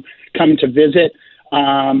people who come to visit.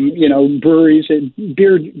 Breweries and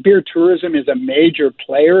beer tourism is a major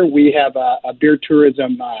player. We have a beer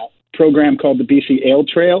tourism program called the BC Ale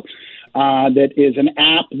Trail that is an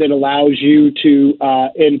app that allows you to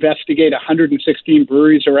investigate 116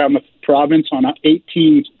 breweries around the province on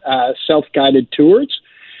 18 self-guided tours.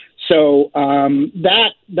 So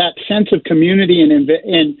that sense of community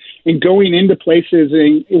and going into places,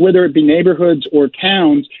 whether it be neighborhoods or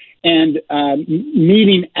towns, and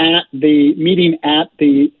meeting at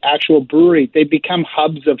the actual brewery, they become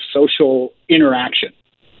hubs of social interaction.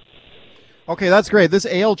 okay, that's great. This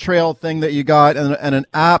Ale Trail thing that you got and an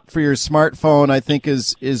app for your smartphone, I think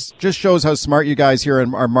is just shows how smart you guys here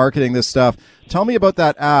are marketing this stuff. Tell me about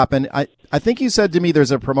that app. And I think you said to me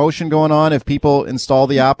there's a promotion going on. If people install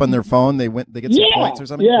the app on their phone, they get some points or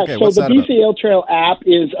something? Yeah, okay, so the BC Ale Trail app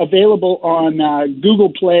is available on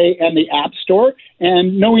Google Play and the App Store.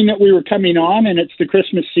 And knowing that we were coming on and it's the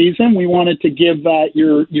Christmas season, we wanted to give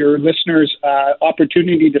your listeners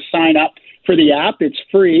opportunity to sign up for the app. It's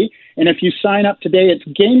free. And if you sign up today, it's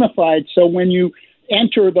gamified. So when you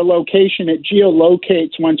enter the location, it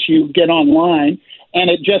geolocates once you get online. And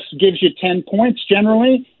it just gives you 10 points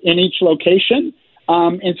generally in each location.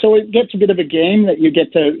 And so it gets a bit of a game that you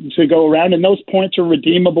get to go around. And those points are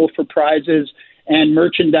redeemable for prizes and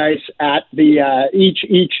merchandise at the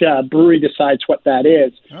each brewery decides what that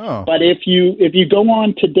is. Oh. But if you go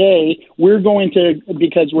on today, we're going to,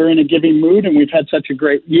 because we're in a giving mood and we've had such a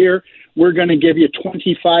great year, we're going to give you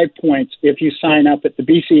 25 points if you sign up at the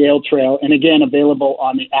BC Ale Trail. And again, available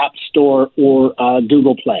on the App Store or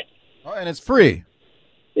Google Play. Oh, and it's free.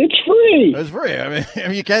 It's free. It's free. I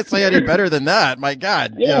mean, you can't say any better than that. My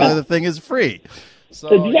God, Yeah. the thing is free.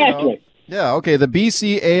 So, Exactly. Yeah, okay. The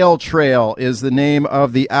BC Ale Trail is the name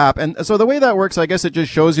of the app. And so the way that works, I guess it just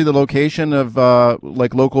shows you the location of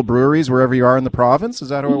like local breweries wherever you are in the province. Is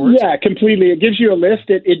that how it works? Yeah, completely. It gives you a list.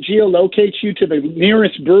 It geolocates you to the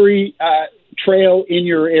nearest brewery trail in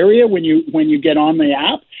your area when you get on the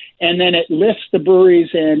app. And then it lists the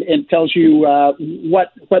breweries and tells you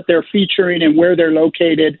what they're featuring and where they're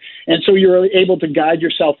located. And so you're able to guide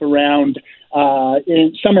yourself around.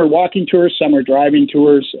 Some are walking tours, some are driving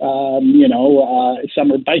tours,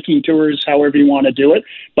 some are biking tours, however you want to do it.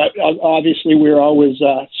 But obviously we're always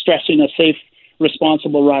stressing a safe,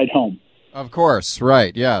 responsible ride home. Of course,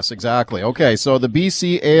 right. Yes, exactly. Okay, so the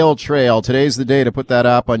BC Ale Trail, today's the day to put that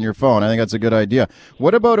app on your phone. I think that's a good idea.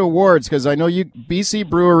 What about awards? Because I know BC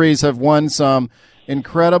breweries have won some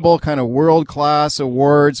incredible kind of world-class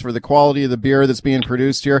awards for the quality of the beer that's being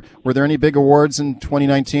produced here. Were there any big awards in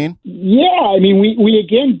 2019? Yeah, I mean, we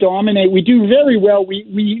again dominate. We do very well.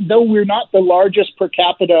 We though we're not the largest per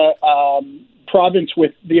capita province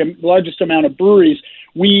with the largest amount of breweries,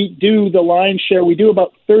 we do the lion's share. We do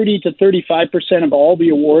about 30 to 35% of all the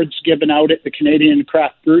awards given out at the Canadian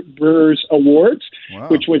Craft Brewers Awards,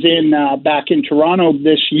 which was in back in Toronto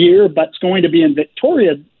this year, but it's going to be in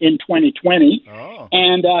Victoria in 2020.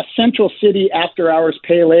 And Central City After Hours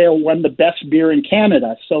Pale Ale won the best beer in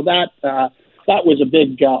Canada. So that was a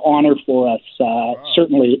big honor for us,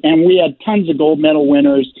 certainly. And we had tons of gold medal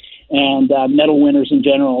winners and medal winners in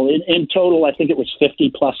general. In total, I think it was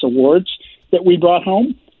 50-plus awards that we brought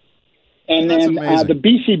home. And then the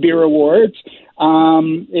BC Beer Awards,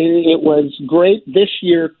 it was great. This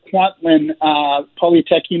year, Kwantlen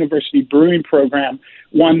Polytech University Brewing Program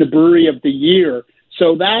won the Brewery of the Year.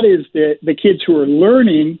 So that is the kids who are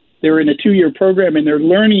learning. They're in a 2-year program, and they're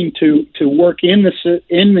learning to work in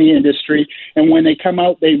the industry. And when they come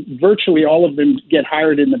out, they virtually all of them get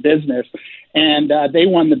hired in the business. And they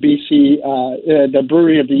won the the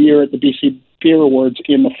Brewery of the Year at the BC Beer Awards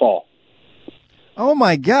in the fall. Oh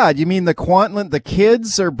my God! You mean the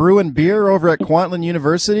kids are brewing beer over at Kwantlen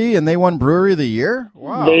University, and they won Brewery of the Year?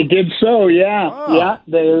 Wow! They did so, yeah, yeah.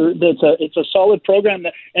 It's a solid program,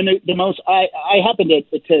 and I happened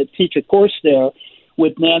to teach a course there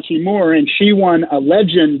with Nancy Moore, and she won a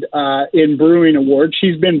Legend in Brewing Award.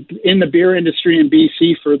 She's been in the beer industry in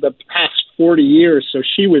BC for the past 40 years, so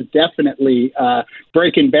she was definitely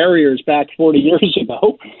breaking barriers back 40 years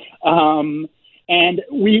ago. And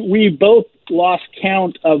we both lost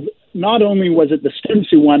count of, not only was it the students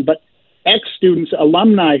who won, but ex-students,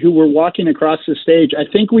 alumni who were walking across the stage. I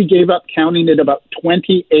think we gave up counting at about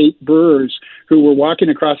 28 brewers who were walking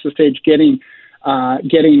across the stage getting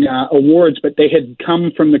awards, but they had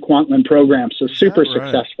come from the Kwantlen program, so super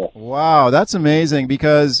successful. Wow, that's amazing,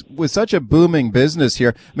 because with such a booming business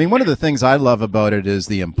here, I mean, one of the things I love about it is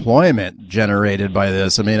the employment generated by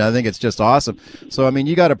this. I mean, I think it's just awesome. So, I mean,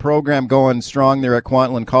 you got a program going strong there at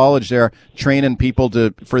Kwantlen College there, training people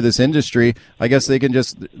for this industry. I guess they can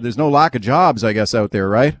there's no lack of jobs, I guess, out there,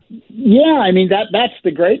 right? Yeah, I mean, that's the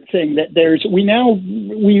great thing, that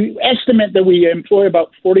we estimate that we employ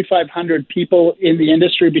about 4,500 people in the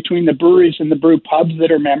industry between the breweries and the brew pubs that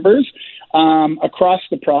are members across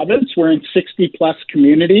the province. We're in 60-plus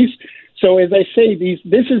communities. So as I say,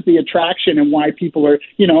 this is the attraction and why people are,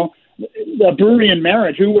 a brewery in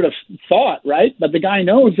Merritt, who would have thought, right? But the guy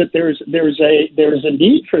knows that there's a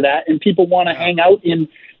need for that, and people want to hang out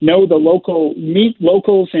know the local, meet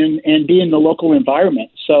locals and be in the local environment.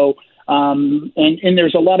 So, and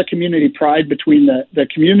there's a lot of community pride between the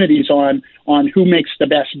communities on who makes the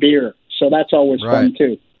best beer. So that's always fun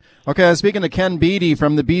too. Okay, I was speaking to Ken Beattie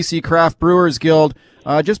from the BC Craft Brewers Guild.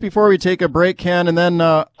 Just before we take a break, Ken, and then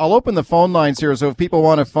I'll open the phone lines here. So if people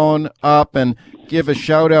want to phone up and give a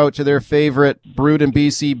shout out to their favorite brewed in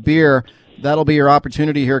BC beer, that'll be your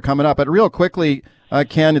opportunity here coming up. But real quickly,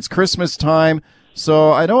 Ken, it's Christmas time.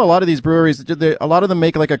 So I know a lot of these breweries, a lot of them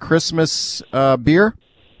make like a Christmas beer?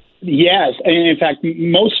 Yes, and in fact,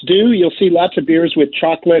 most do. You'll see lots of beers with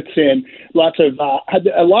chocolates, and lots of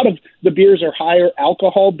a lot of the beers are higher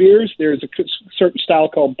alcohol beers. There's a certain style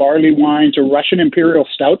called barley wines or Russian imperial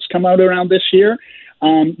stouts come out around this year.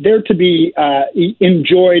 They're to be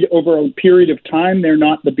enjoyed over a period of time. They're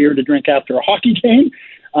not the beer to drink after a hockey game.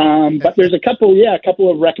 But there's a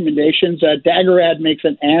couple of recommendations. Daggerad makes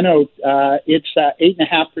an Anno. It's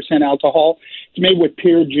 8.5% alcohol. It's made with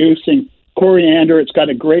pear juice and coriander. It's got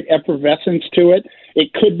a great effervescence to it.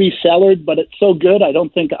 It could be cellared, but it's so good, I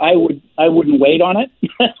don't think I wouldn't wait on it.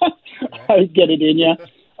 I'd get it in you.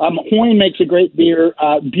 Hoyne makes a great beer,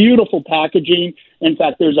 beautiful packaging. In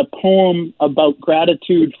fact, there's a poem about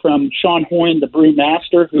gratitude from Sean Hoyne, the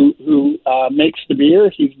brewmaster who makes the beer.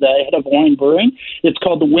 He's the head of Hoyne Brewing. It's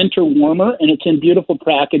called the Winter Warmer, and it's in beautiful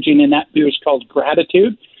packaging, and that beer is called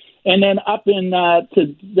Gratitude. And then up in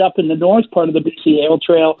the north part of the BC Ale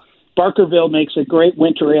Trail, Barkerville makes a great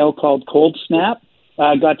winter ale called Cold Snap.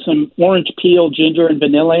 Got some orange peel, ginger, and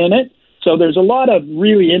vanilla in it. So there's a lot of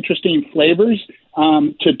really interesting flavors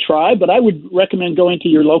to try, but I would recommend going to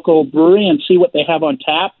your local brewery and see what they have on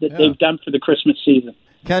tap that they've done for the Christmas season.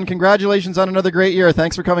 Ken, congratulations on another great year.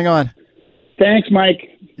 Thanks for coming on. Thanks,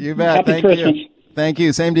 Mike. You bet. Happy Christmas. You. Thank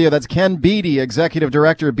you. Same to you. That's Ken Beattie, Executive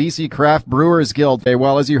Director of BC Craft Brewers Guild.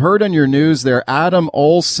 Well, as you heard on your news there, Adam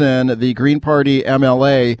Olsen, the Green Party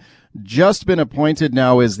MLA, just been appointed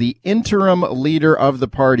now as the interim leader of the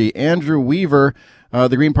party. Andrew Weaver,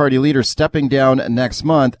 the Green Party leader, stepping down next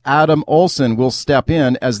month. Adam Olsen will step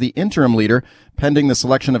in as the interim leader, pending the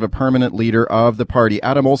selection of a permanent leader of the party.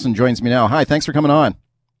 Adam Olsen joins me now. Hi, thanks for coming on.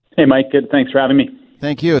 Hey, Mike. Good. Thanks for having me.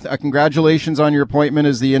 Thank you. Congratulations on your appointment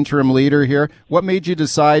as the interim leader here. What made you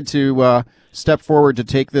decide to step forward to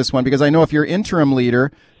take this one? Because I know if you're interim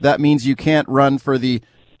leader, that means you can't run for the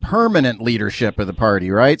permanent leadership of the party,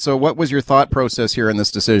 right? So what was your thought process here in this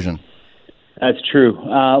decision? That's true.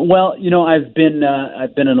 Well, I've been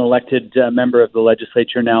an elected member of the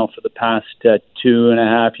legislature now for the past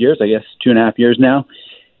 2.5 years, I guess 2.5 years now,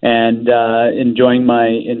 and enjoying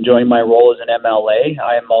my role as an MLA.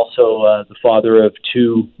 I am also the father of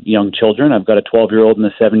 2 young children. I've got a 12-year-old and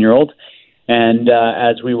a 7-year-old. And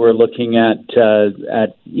as we were looking at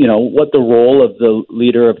what the role of the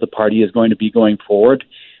leader of the party is going to be going forward,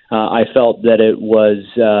 I felt that it was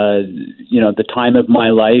the time of my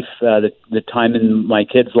life, the time in my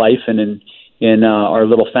kid's life, and in our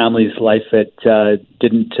little family's life, it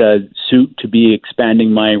didn't suit to be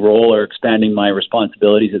expanding my role or expanding my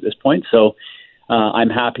responsibilities at this point. So I'm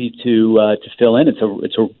happy to fill in.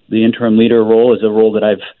 The interim leader role is a role that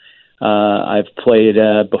I've played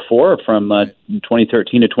before from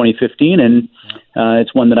 2013 to 2015, and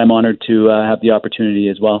it's one that I'm honored to have the opportunity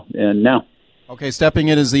as well. And now. Okay, stepping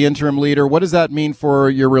in as the interim leader, what does that mean for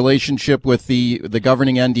your relationship with the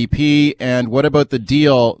governing NDP, and what about the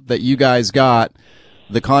deal that you guys got,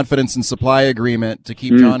 the confidence and supply agreement to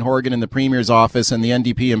keep John Horgan in the Premier's office and the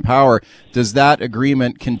NDP in power? Does that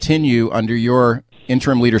agreement continue under your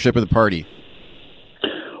interim leadership of the party?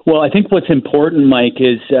 Well, I think what's important, Mike,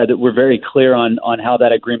 is that we're very clear on how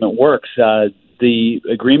that agreement works. The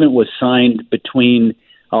agreement was signed between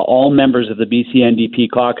all members of the BC NDP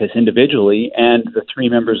caucus individually and the 3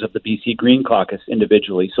 members of the BC Green caucus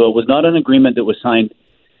individually. So it was not an agreement that was signed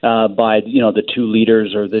by the 2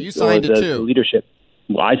 leaders or the leadership.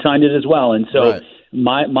 Well, I signed it as well, and so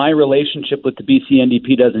my relationship with the BC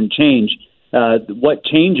NDP doesn't change. What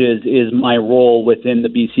changes is my role within the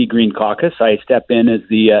BC Green caucus. I step in as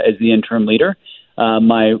the interim leader.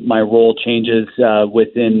 My role changes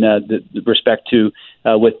within the respect to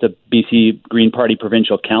with the BC Green Party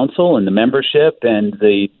Provincial Council and the membership and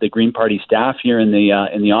the Green Party staff here in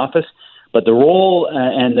the office. But the role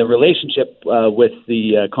and the relationship with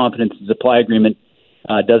the confidence and supply agreement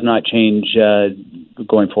does not change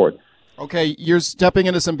going forward. Okay, you're stepping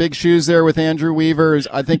into some big shoes there with Andrew Weaver.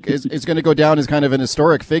 I think is going to go down as kind of an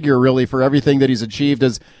historic figure, really, for everything that he's achieved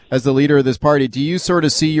as the leader of this party. Do you sort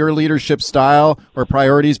of see your leadership style or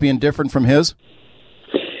priorities being different from his?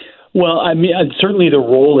 Well, I mean, certainly the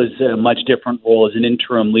role is a much different role as an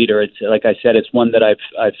interim leader. It's like I said, it's one that I've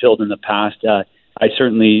filled in the past. I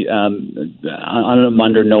certainly I'm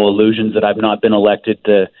under no illusions that I've not been elected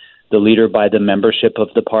the leader by the membership of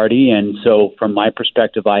the party, and so from my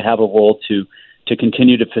perspective, I have a role to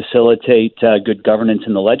continue to facilitate good governance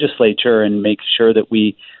in the legislature and make sure that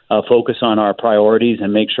we focus on our priorities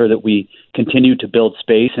and make sure that we continue to build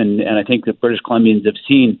space. And I think that British Columbians have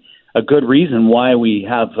seen a good reason why we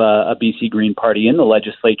have a BC Green Party in the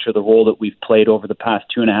legislature, the role that we've played over the past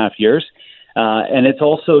 2.5 years. And it's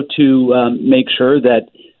also to make sure that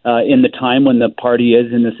in the time when the party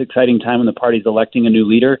is, in this exciting time when the party is electing a new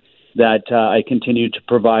leader, that I continue to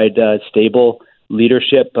provide stable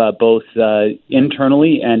leadership both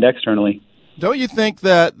internally and externally. Don't you think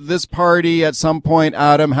that this party at some point,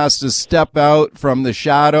 Adam, has to step out from the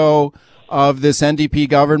shadow of this NDP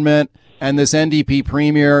government and this NDP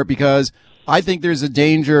premier? Because I think there's a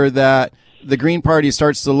danger that the Green Party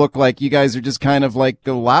starts to look like you guys are just kind of like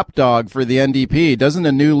the lapdog for the NDP. Doesn't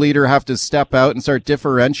a new leader have to step out and start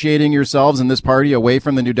differentiating yourselves in this party away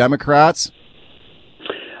from the New Democrats?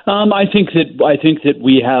 I think that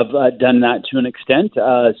we have done that to an extent.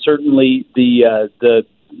 Certainly,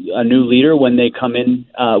 a new leader, when they come in,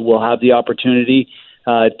 will have the opportunity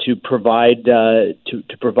to provide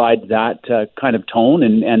that kind of tone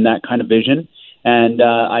and that kind of vision. And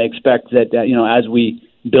I expect that as we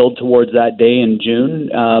build towards that day in June,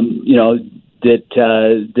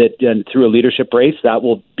 that through a leadership race that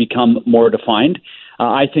will become more defined.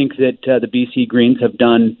 I think that the BC Greens have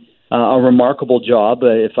done a remarkable job,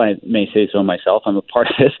 if I may say so myself. I'm a part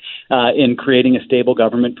of this, in creating a stable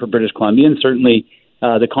government for British Columbia. And certainly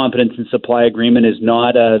the confidence and supply agreement is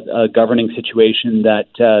not a governing situation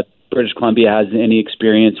that British Columbia has any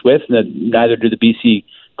experience with. Neither do the BC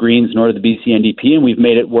Greens nor the BC NDP, and we've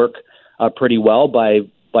made it work pretty well by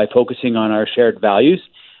focusing on our shared values.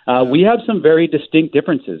 We have some very distinct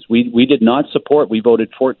differences. We did not support. We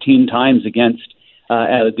voted 14 times against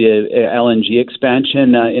the LNG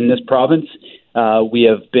expansion in this province. We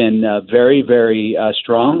have been very, very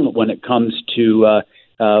strong when it comes to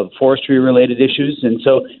forestry-related issues. And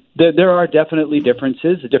so there are definitely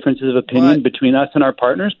differences of opinion between us and our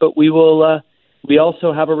partners, but we will. We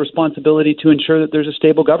also have a responsibility to ensure that there's a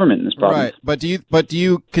stable government in this province. Right, but do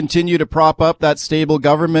you continue to prop up that stable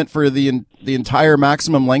government for the entire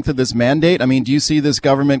maximum length of this mandate? I mean, do you see this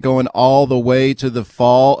government going all the way to the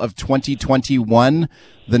fall of 2021,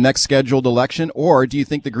 the next scheduled election, or do you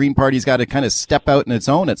think the Green Party's got to kind of step out on its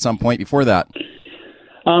own at some point before that?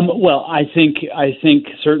 Well, I think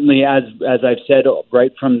certainly, as I've said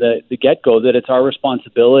right from the get-go, that it's our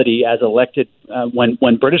responsibility as elected when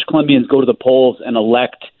British Columbians go to the polls and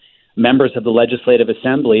elect members of the Legislative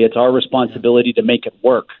Assembly. It's our responsibility to make it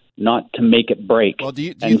work, not to make it break. Well, do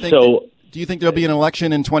you think there'll be an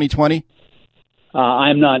election in 2020?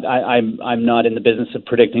 I'm not in the business of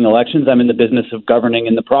predicting elections. I'm in the business of governing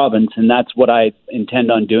in the province, and that's what I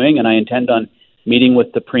intend on doing. And I intend on meeting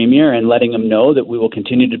with the Premier and letting him know that we will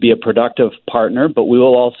continue to be a productive partner, but we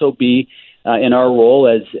will also be in our role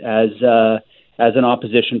as an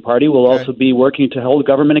opposition party. We'll also be working to hold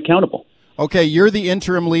government accountable. Okay, you're the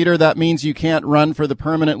interim leader. That means you can't run for the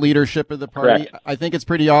permanent leadership of the party. Correct. I think it's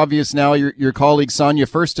pretty obvious now. Your colleague Sonia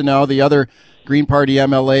Furstenau, the other Green Party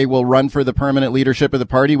MLA, will run for the permanent leadership of the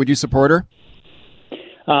party. Would you support her?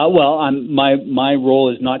 My role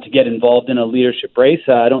is not to get involved in a leadership race.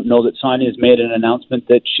 I don't know that Sonia has made an announcement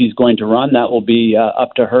that she's going to run. That will be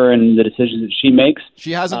up to her and the decisions that she makes.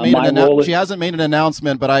 She hasn't made an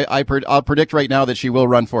announcement, but I'll predict right now that she will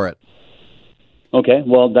run for it. Okay,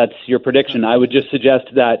 well, that's your prediction. I would just suggest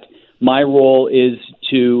that my role is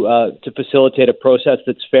to facilitate a process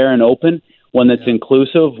that's fair and open, one that's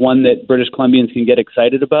inclusive, one that British Columbians can get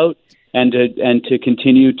excited about, and to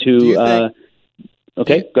continue to.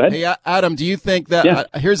 Okay, go ahead. Hey, Adam, do you think that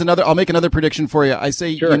I'll make another prediction for you. I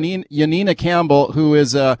say sure. Yanina Campbell, who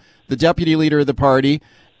is the deputy leader of the party,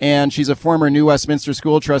 and she's a former New Westminster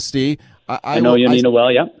School trustee. I know Yanina well,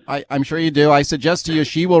 yeah. I'm sure you do. I suggest to you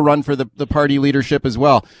she will run for the party leadership as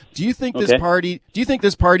well. Do you think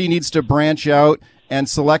this party needs to branch out and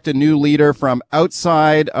select a new leader from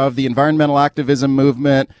outside of the environmental activism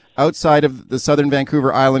movement, outside of the Southern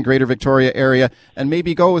Vancouver Island, Greater Victoria area, and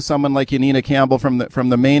maybe go with someone like Yanina Campbell from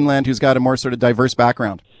the mainland who's got a more sort of diverse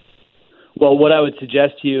background? Well, what I would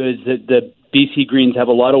suggest to you is that the BC Greens have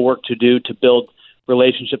a lot of work to do to build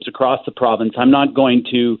relationships across the province. I'm not going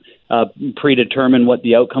to predetermine what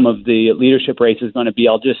the outcome of the leadership race is going to be.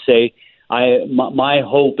 I'll just say my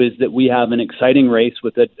hope is that we have an exciting race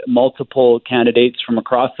with multiple candidates from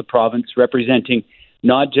across the province representing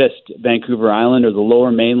not just Vancouver Island or the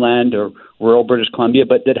Lower Mainland or rural British Columbia,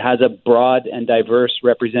 but that has a broad and diverse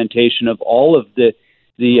representation of all of the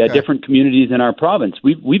different communities in our province.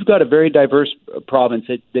 We've got a very diverse province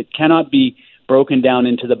that cannot be broken down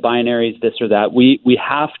into the binaries, this or that. We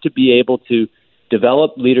have to be able to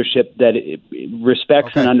develop leadership that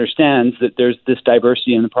respects and understands that there's this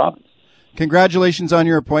diversity in the province. Congratulations on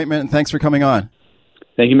your appointment, and thanks for coming on.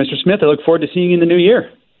 Thank you, Mr. Smith. I look forward to seeing you in the new year.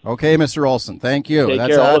 Okay, Mr. Olson. Thank you. Take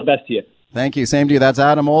care. All the best to you. Thank you. Same to you. That's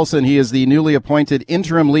Adam Olson. He is the newly appointed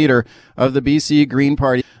interim leader of the BC Green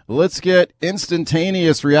Party. Let's get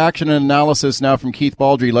instantaneous reaction and analysis now from Keith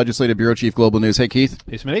Baldry, Legislative Bureau Chief, Global News. Hey, Keith.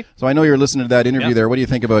 Hey, Smitty. So I know you're listening to that interview there. What do you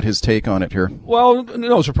think about his take on it here? Well,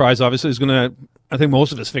 no surprise. Obviously, I think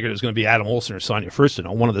most of us figured it was going to be Adam Olson or Sonia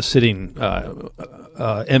Furstenau, one of the sitting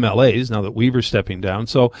MLAs, now that Weaver's stepping down.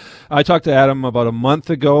 So I talked to Adam about a month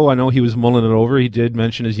ago. I know he was mulling it over. He did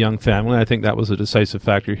mention his young family. I think that was a decisive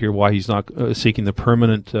factor here why he's not seeking the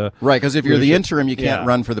permanent right, because if you're the interim, you can't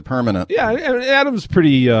run for the permanent. Yeah, and Adam's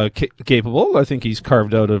pretty capable. I think he's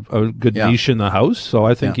carved out a good niche in the House, so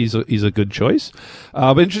I think he's a good choice.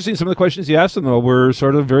 But interesting, some of the questions he asked him, though, were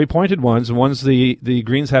sort of very pointed ones, and ones the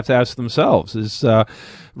Greens have to ask themselves is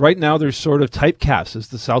right now they're sort of typecast as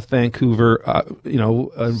the South Vancouver,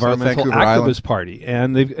 environmental activist party,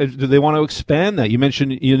 and they want to expand that. You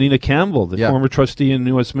mentioned Yanina Campbell, the former trustee in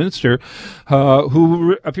New Westminster,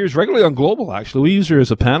 who appears regularly on Global. Actually, we use her as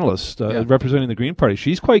a panelist representing the Green Party.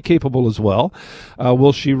 She's quite capable as well.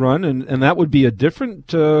 Will she run? And that would be a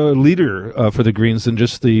different leader for the Greens than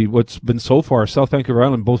just what's been so far South Vancouver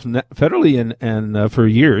Island, both federally and for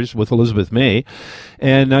years with Elizabeth May,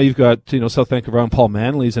 and now you've got South Vancouver Island. Paul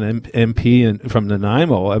Manley's an MP from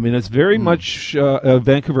Nanaimo. I mean, it's very much a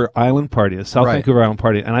Vancouver Island party, a South Vancouver Island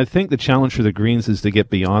party, and I think the challenge for the Greens is to get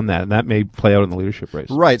beyond that, and that may play out in the leadership race.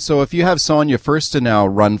 Right. So if you have Sonia Furstenau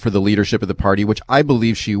run for the leadership of the party, which I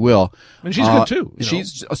believe she will, and she's good too.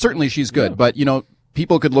 She's good, but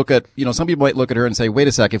people could look at, some people might look at her and say, wait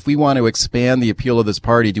a sec, if we want to expand the appeal of this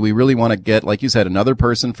party, do we really want to get, like you said, another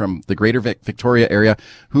person from the greater Victoria area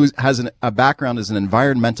who has a background as an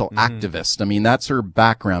environmental activist? I mean, that's her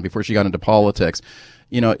background before she got into politics.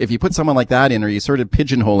 If you put someone like that in, are you sort of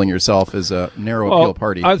pigeonholing yourself as a narrow appeal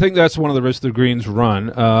party? I think that's one of the risks the Greens run.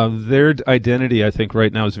 Their identity, I think,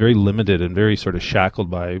 right now is very limited and very sort of shackled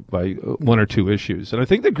by one or two issues. And I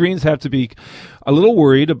think the Greens have to be a little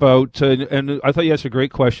worried about, and I thought you asked a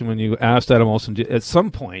great question when you asked Adam Olsen, at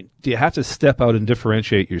some point, do you have to step out and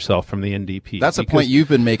differentiate yourself from the NDP? That's a point you've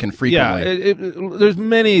been making frequently. Yeah, there's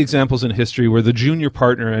many examples in history where the junior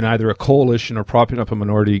partner in either a coalition or propping up a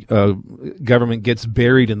minority government gets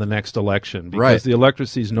buried in the next election because the electorate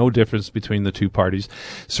sees no difference between the two parties.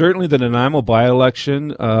 Certainly the Nanaimo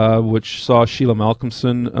by-election, which saw Sheila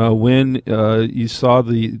Malcolmson win, you saw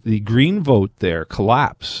the Green vote there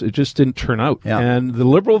collapse. It just didn't turn out. Yeah. And the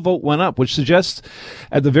Liberal vote went up, which suggests,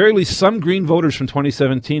 at the very least, some Green voters from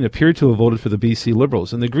 2017 appeared to have voted for the BC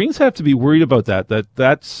Liberals. And the Greens have to be worried about that.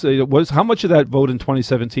 That's how much of that vote in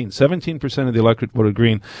 2017, 17% of the electorate voted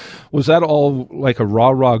Green, was that all like a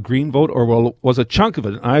rah-rah Green vote, or was a chunk of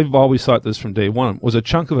it, and I've always thought this from day one, was a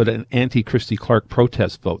chunk of it an anti-Christy Clark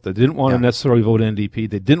protest vote? They didn't want to necessarily vote NDP.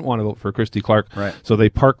 They didn't want to vote for Christy Clark. Right. So they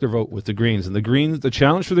parked their vote with the Greens. And the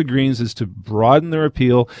challenge for the Greens is to broaden their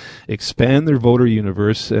appeal, expand their voter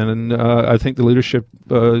universe, and I think the leadership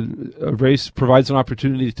race provides an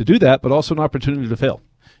opportunity to do that, but also an opportunity to fail.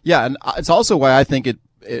 Yeah, and it's also why I think it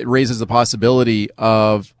raises the possibility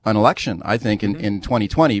of an election, I think, in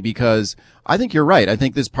 2020, because I think you're right. I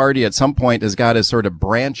think this party at some point has got to sort of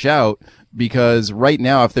branch out, because right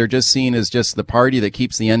now, if they're just seen as just the party that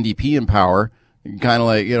keeps the NDP in power, kind of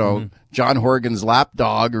like, John Horgan's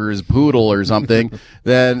lapdog or his poodle or something,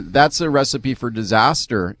 then that's a recipe for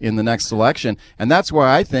disaster in the next election. And that's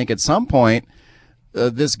why I think at some point,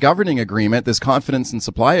 this governing agreement, this confidence and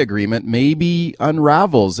supply agreement, maybe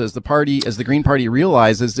unravels as the Green Party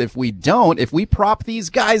realizes if we prop these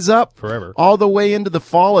guys up forever all the way into the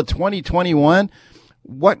fall of 2021,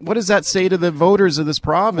 what does that say to the voters of this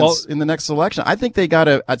province in the next election? I think they got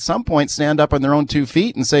to, at some point, stand up on their own 2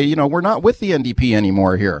 feet and say, we're not with the NDP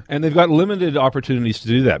anymore here. And they've got limited opportunities to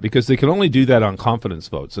do that because they can only do that on confidence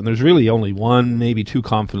votes. And there's really only one, maybe two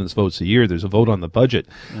confidence votes a year. There's a vote on the budget.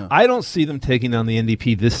 Yeah. I don't see them taking on the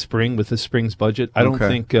NDP this spring with this spring's budget. I don't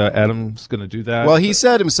think Adam's going to do that. Well, he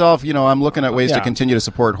said himself, I'm looking at ways to continue to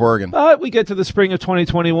support Horgan. But we get to the spring of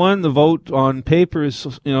 2021. The vote on paper is,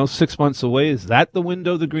 6 months away. Is that the window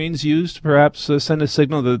the Greens use to perhaps send a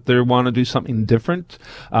signal that they want to do something different?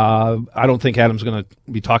 I don't think Adam's going to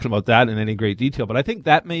be talking about that in any great detail, but I think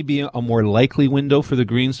that may be a more likely window for the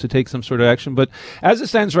Greens to take some sort of action. But as it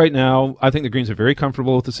stands right now, I think the Greens are very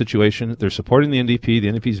comfortable with the situation. They're supporting the NDP. The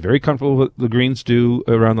NDP is very comfortable with what the Greens do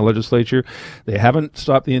around the legislature. They haven't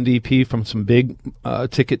stopped the NDP from some big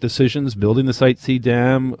ticket decisions, building the Site C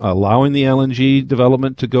dam, allowing the LNG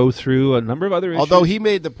development to go through, a number of other issues. Although he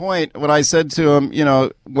made the point when I said to him,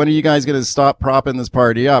 when are you guys going to stop propping this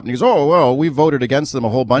party up? And he goes, we voted against them a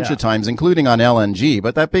whole bunch of times, including on LNG,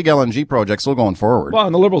 but that big LNG project's still going forward. Well,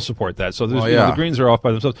 and the Liberals support that, so the Greens are off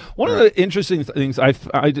by themselves. One of the interesting things I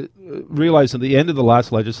realized at the end of the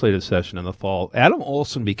last legislative session in the fall, Adam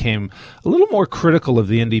Olsen became a little more critical of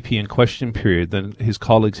the NDP in question period than his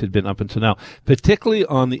colleagues had been up until now, particularly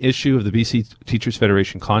on the issue of the BC Teachers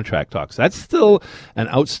Federation contract talks. That's still an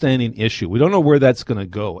outstanding issue. We don't know where that's going to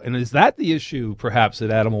go. And is that the issue, perhaps,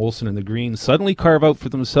 that Adam Olsen and the Greens suddenly carve out for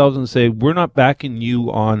themselves and say, we're not backing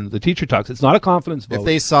you on the teacher talks? It's not a confidence vote. If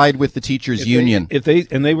they side with the teachers union.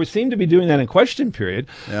 They seem to be doing that in question period,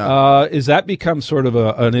 is that becomes sort of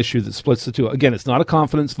an issue that splits the two? Again, it's not a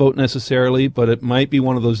confidence vote necessarily, but it might be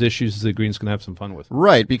one of those issues the Greens can have some fun with.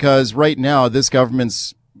 Right, because right now this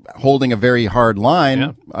government's holding a very hard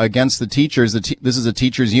line against the teachers. This is a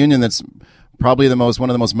teachers union that's probably one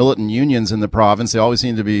of the most militant unions in the province. They always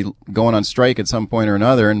seem to be going on strike at some point or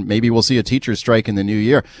another, and maybe we'll see a teacher strike in the new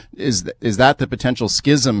year. Is that the potential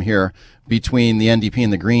schism here between the NDP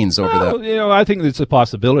and the Greens over that? I think it's a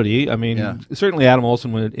possibility. I mean, certainly Adam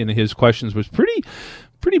Olsen, in his questions, was pretty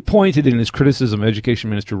pointed in his criticism of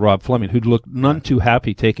Education Minister Rob Fleming, who looked none too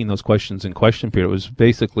happy taking those questions in question period. It was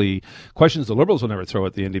basically questions the Liberals will never throw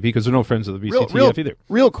at the NDP because they're no friends of the BCTF either.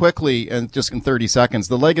 Real quickly, and just in 30 seconds,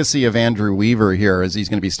 the legacy of Andrew Weaver here as he's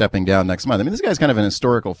going to be stepping down next month. I mean, this guy's kind of an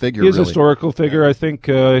historical figure. He's a historical figure. I think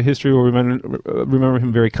history will remember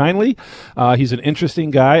him very kindly. He's an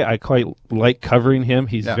interesting guy. I quite like covering him.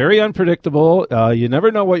 He's very unpredictable. You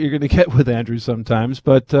never know what you're going to get with Andrew sometimes,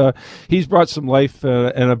 but he's brought some life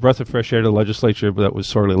and a breath of fresh air to the legislature that was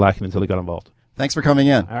sorely lacking until he got involved. Thanks for coming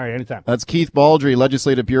in. All right, anytime. That's Keith Baldry,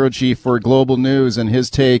 Legislative Bureau Chief for Global News, and his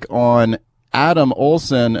take on Adam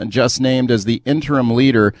Olsen, just named as the interim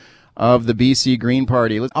leader of the BC Green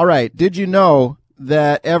Party. All right, did you know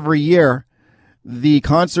that every year the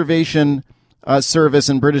Conservation Service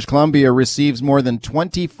in British Columbia receives more than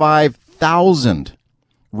 25,000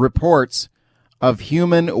 reports of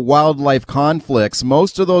human-wildlife conflicts?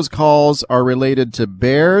 Most of those calls are related to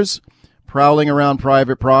bears prowling around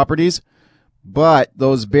private properties, but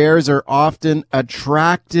those bears are often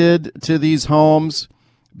attracted to these homes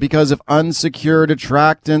because of unsecured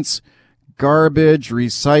attractants, garbage,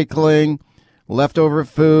 recycling, leftover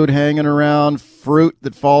food hanging around, fruit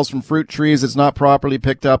that falls from fruit trees that's not properly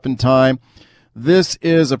picked up in time. This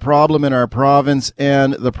is a problem in our province,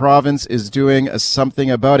 and the province is doing something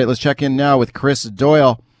about it. Let's check in now with Chris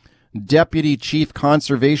Doyle, Deputy Chief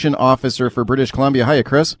Conservation Officer for British Columbia. Hiya,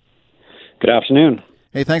 Chris. Good afternoon.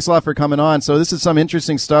 Hey, thanks a lot for coming on. So this is some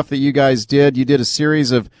interesting stuff that you guys did. You did a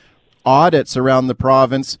series of audits around the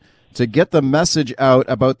province to get the message out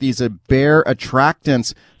about these bear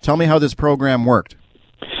attractants. Tell me how this program worked.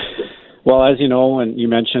 Well, as you know, and you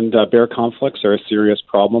mentioned, bear conflicts are a serious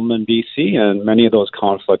problem in BC, and many of those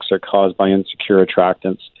conflicts are caused by insecure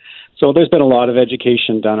attractants. So there's been a lot of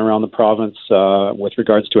education done around the province with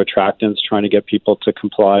regards to attractants, trying to get people to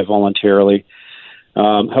comply voluntarily.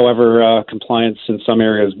 However, compliance in some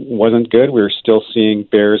areas wasn't good. We were still seeing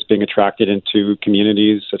bears being attracted into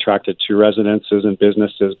communities, attracted to residences and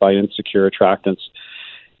businesses by insecure attractants.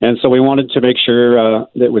 And so we wanted to make sure that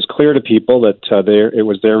it was clear to people that it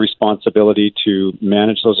was their responsibility to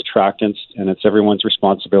manage those attractants, and it's everyone's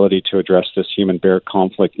responsibility to address this human-bear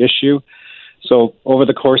conflict issue. So over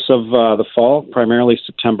the course of the fall, primarily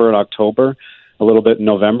September and October, a little bit in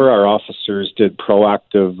November, our officers did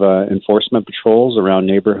proactive enforcement patrols around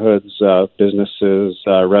neighborhoods, businesses,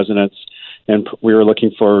 residents, and we were looking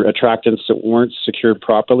for attractants that weren't secured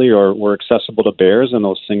properly or were accessible to bears, and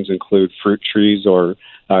those things include fruit trees or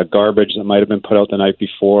garbage that might have been put out the night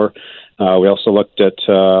before. We also looked at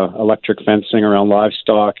electric fencing around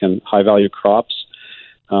livestock and high-value crops,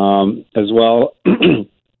 as well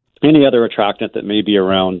any other attractant that may be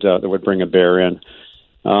around that would bring a bear in.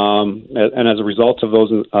 And as a result of those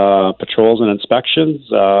patrols and inspections,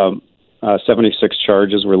 76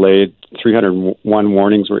 charges were laid, 301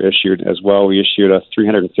 warnings were issued as well. We issued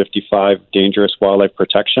 355 dangerous wildlife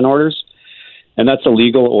protection orders, and that's a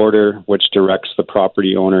legal order which directs the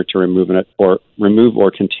property owner to remove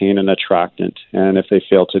or contain an attractant. And if they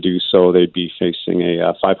fail to do so, they'd be facing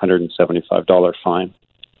a $575 fine.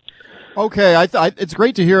 Okay, it's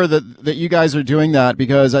great to hear that you guys are doing that,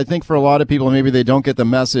 because I think for a lot of people, maybe they don't get the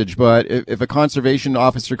message, but if a conservation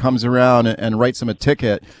officer comes around and writes them a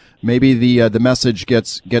ticket, maybe the message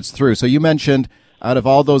gets through. So you mentioned out of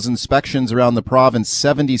all those inspections around the province,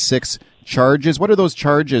 76 charges. What are those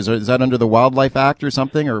charges? Is that under the Wildlife Act or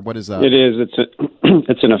something, or what is that? It is.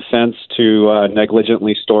 It's an offense to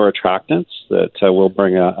negligently store attractants that will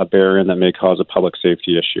bring a bear in that may cause a public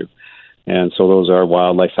safety issue. And so those are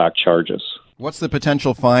Wildlife Act charges. What's the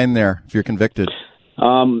potential fine there if you're convicted?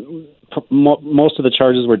 Most of the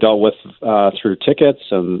charges were dealt with through tickets,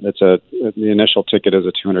 and the initial ticket is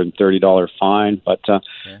a $230 fine. But the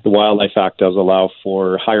Wildlife Act does allow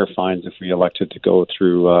for higher fines if we elected to go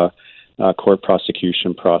through a court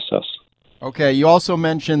prosecution process. Okay. You also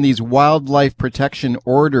mentioned these wildlife protection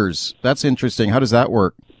orders. That's interesting. How does that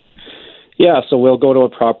work? Yeah, so we'll go to a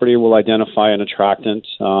property, we'll identify an attractant,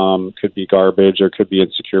 could be garbage or could be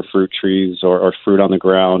insecure fruit trees or fruit on the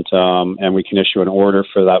ground, and we can issue an order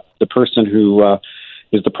for that. The person who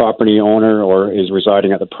is the property owner or is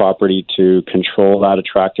residing at the property to control that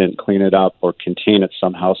attractant, clean it up, or contain it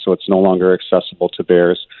somehow so it's no longer accessible to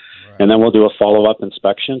bears. Right. And then we'll do a follow-up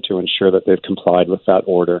inspection to ensure that they've complied with that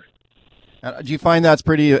order. Do you find that's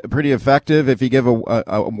pretty effective if you give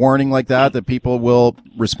a warning like that people will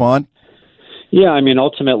respond? Yeah, I mean,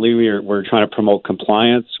 ultimately, we're trying to promote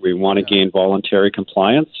compliance. We want to gain voluntary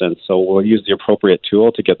compliance, and so we'll use the appropriate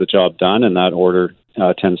tool to get the job done, and that order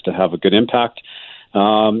tends to have a good impact.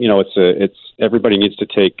 It's everybody needs to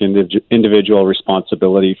take individual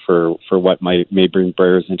responsibility for what may bring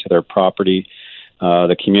bears into their property.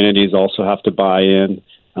 The communities also have to buy in,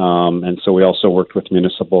 and so we also worked with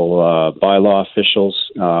municipal bylaw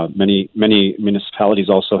officials. Many municipalities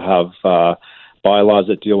also have bylaws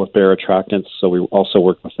that deal with bear attractants, so we also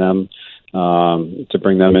worked with them to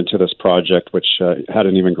bring them into this project, which had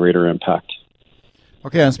an even greater impact.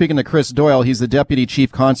 Okay, I'm speaking to Chris Doyle. He's the Deputy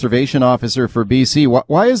Chief Conservation Officer for BC.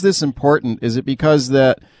 Why is this important? Is it because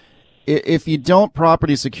that if you don't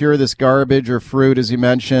properly secure this garbage or fruit, as you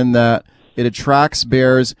mentioned, that it attracts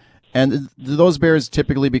bears, And do those bears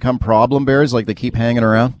typically become problem bears, like they keep hanging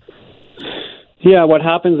around? Yeah, what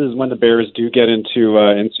happens is when the bears do get into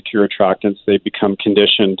insecure attractants, they become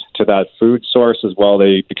conditioned to that food source as well.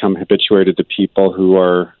 They become habituated to people who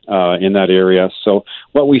are in that area. So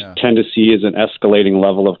what we tend to see is an escalating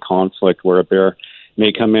level of conflict where a bear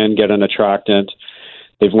may come in, get an attractant.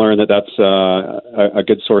 They've learned that that's a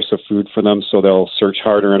good source of food for them, so they'll search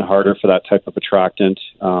harder and harder for that type of attractant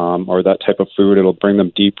or that type of food. It'll bring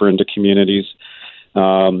them deeper into communities.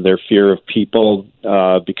 Their fear of people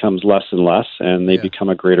becomes less and less, and they become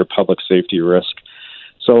a greater public safety risk.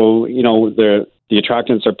 So, the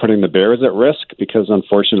attractants are putting the bears at risk because,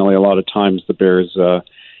 unfortunately, a lot of times the bears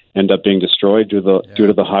end up being destroyed due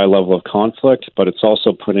to the high level of conflict, but it's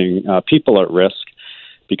also putting people at risk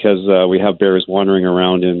because we have bears wandering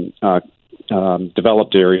around in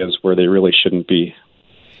developed areas where they really shouldn't be.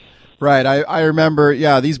 Right. I remember,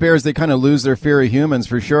 these bears, they kind of lose their fear of humans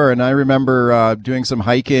for sure. And I remember doing some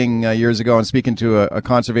hiking years ago and speaking to a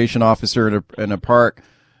conservation officer in a park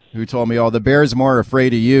who told me, the bear's more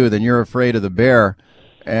afraid of you than you're afraid of the bear.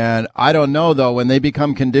 And I don't know, though, when they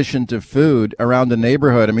become conditioned to food around the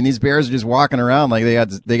neighborhood, I mean, these bears are just walking around like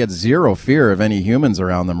they got zero fear of any humans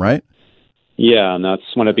around them, right? Yeah, and that's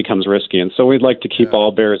when it becomes risky. And so we'd like to keep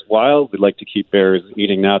all bears wild. We'd like to keep bears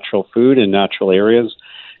eating natural food in natural areas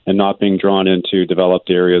and not being drawn into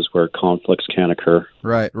developed areas where conflicts can occur.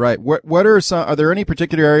 Right. What are there any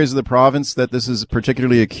particular areas of the province that this is a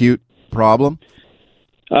particularly acute problem?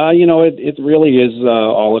 It really is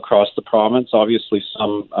all across the province. Obviously,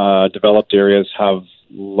 some developed areas have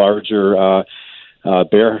larger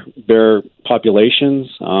bear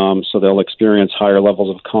populations, so they'll experience higher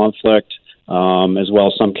levels of conflict. As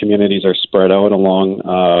well, some communities are spread out along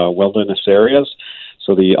wilderness areas.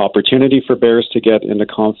 So the opportunity for bears to get into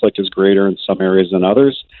conflict is greater in some areas than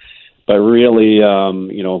others. But really,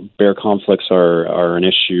 bear conflicts are an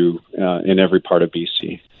issue in every part of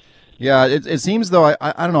BC. Yeah, it seems, though,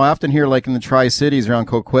 I don't know, I often hear, like in the Tri-Cities around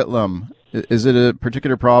Coquitlam, is it a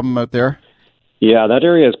particular problem out there? Yeah, that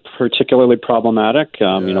area is particularly problematic.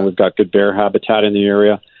 We've got good bear habitat in the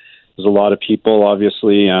area. There's a lot of people,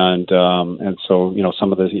 obviously, and so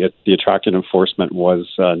some of the attractant enforcement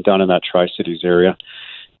was done in that Tri-Cities area,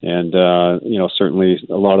 and certainly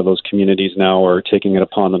a lot of those communities now are taking it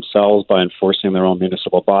upon themselves by enforcing their own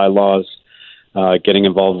municipal bylaws, getting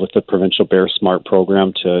involved with the provincial Bear Smart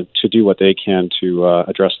program to do what they can to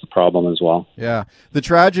address the problem as well. Yeah, the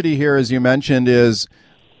tragedy here, as you mentioned, is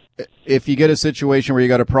if you get a situation where you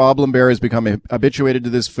got a problem bear who's become habituated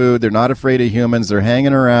to this food, they're not afraid of humans, they're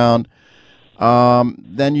hanging around,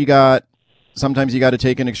 then sometimes you got to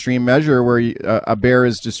take an extreme measure where a bear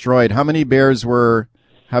is destroyed. How many bears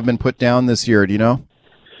have been put down this year? Do you know?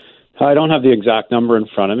 I don't have the exact number in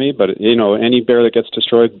front of me, but any bear that gets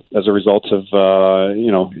destroyed as a result of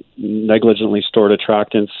negligently stored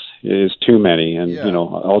attractants is too many, and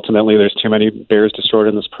ultimately there's too many bears destroyed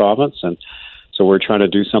in this province, and so we're trying to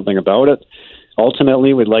do something about it.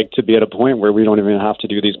 Ultimately, we'd like to be at a point where we don't even have to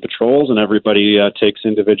do these patrols and everybody takes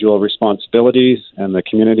individual responsibilities and the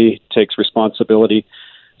community takes responsibility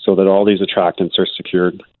so that all these attractants are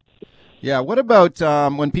secured. Yeah. What about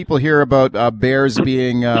when people hear about bears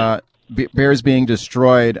being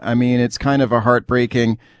destroyed? I mean, it's kind of a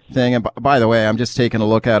heartbreaking thing. And by the way, I'm just taking a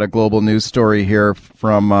look at a global news story here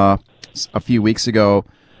from a few weeks ago.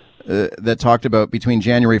 That talked about between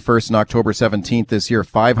January 1st and October 17th this year,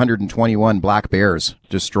 521 black bears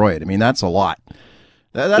destroyed. I mean, that's a lot.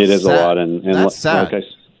 It is sad. A lot. And that's sad. It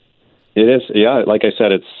is. Yeah. Like I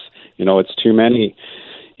said, it's too many.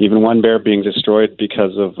 Even one bear being destroyed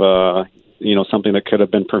because of, something that could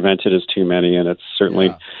have been prevented is too many. And it's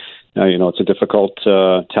certainly, it's a difficult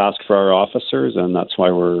task for our officers. And that's why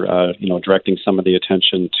we're, directing some of the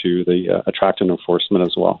attention to the attractant enforcement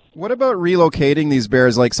as well. What about relocating these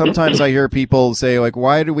bears? Like sometimes I hear people say, like,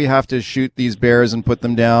 why do we have to shoot these bears and put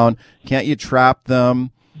them down? Can't you trap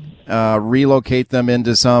them, relocate them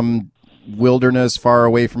into some wilderness far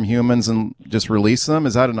away from humans and just release them?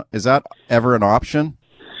 Is that ever an option?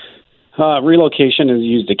 Relocation is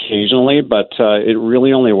used occasionally, but it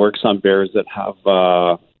really only works on bears that have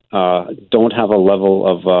don't have a level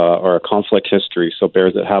of or a conflict history. So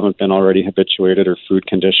bears that haven't been already habituated or food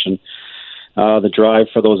conditioned. The drive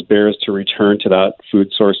for those bears to return to that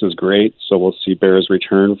food source is great. So we'll see bears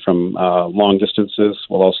return from long distances.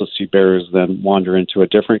 We'll also see bears then wander into a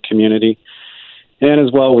different community. And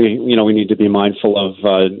as well, we need to be mindful of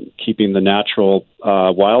keeping the natural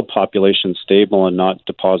wild population stable and not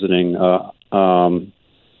depositing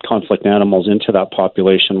conflict animals into that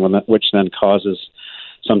population, which then causes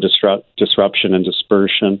some disruption and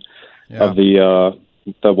dispersion of the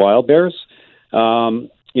wild bears.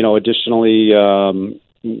 Additionally,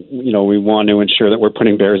 we want to ensure that we're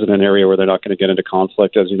putting bears in an area where they're not going to get into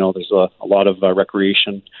conflict. As you know, there's a lot of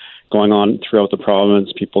recreation going on throughout the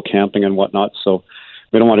province, people camping and whatnot. So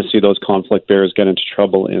we don't want to see those conflict bears get into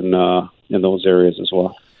trouble in those areas as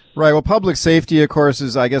well. Right. Well, public safety, of course,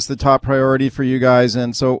 is, I guess, the top priority for you guys.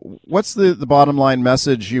 And so what's the bottom line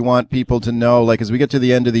message you want people to know? Like, as we get to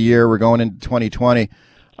the end of the year, we're going into 2020.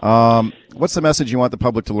 What's the message you want the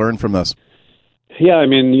public to learn from this? Yeah, I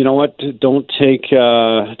mean, you know what? Don't take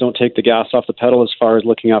the gas off the pedal as far as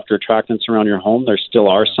looking after attractants around your home. There still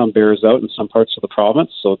are some bears out in some parts of the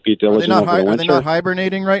province, so be diligent over the winter. Are they not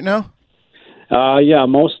hibernating right now? Yeah,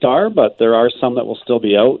 most are, but there are some that will still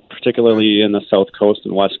be out, particularly in the South Coast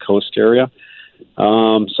and West Coast area.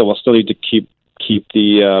 So we'll still need to keep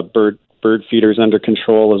the bird feeders under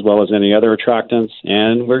control as well as any other attractants.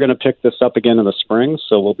 And we're going to pick this up again in the spring,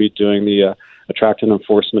 so we'll be doing the attractant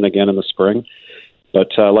enforcement again in the spring. But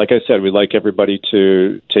like I said, we'd like everybody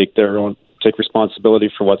to take responsibility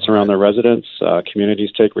for what's around their residents.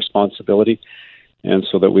 Communities take responsibility, and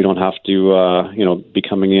so that we don't have to, be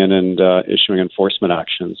coming in and issuing enforcement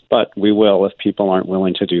actions. But we will if people aren't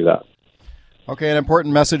willing to do that. Okay, an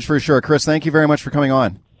important message for sure. Chris, thank you very much for coming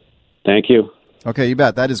on. Thank you. Okay, you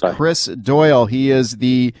bet. That is Bye. Chris Doyle. He is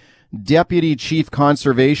the Deputy Chief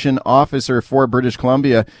Conservation Officer for British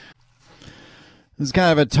Columbia. This is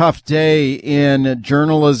kind of a tough day in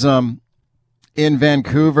journalism in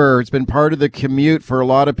Vancouver. It's been part of the commute for a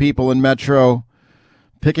lot of people in Metro,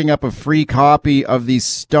 picking up a free copy of the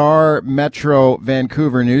Star Metro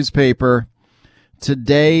Vancouver newspaper.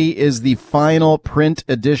 Today is the final print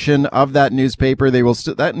edition of that newspaper.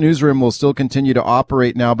 That newsroom will still continue to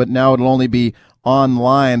operate now, but now it'll only be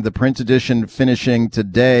online, the print edition finishing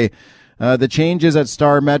today. The changes at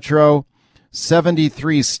Star Metro: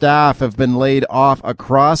 73 staff have been laid off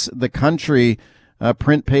across the country.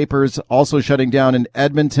 Print papers also shutting down in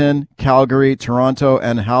Edmonton, Calgary, Toronto,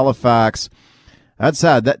 and Halifax. That's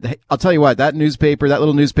sad. I'll tell you what, that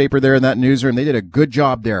little newspaper there in that newsroom, they did a good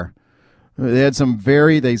job there. They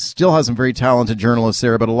still have some very talented journalists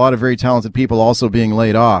there, but a lot of very talented people also being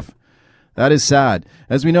laid off. That is sad.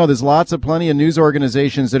 As we know, there's plenty of news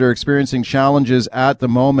organizations that are experiencing challenges at the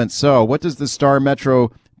moment. So what does the Star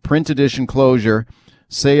Metro print edition closure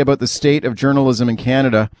say about the state of journalism in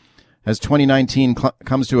Canada as 2019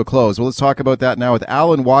 comes to a close? Well, let's talk about that now with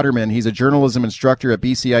Alan Waterman. He's a journalism instructor at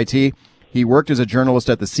BCIT. He worked as a journalist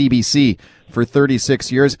at the CBC for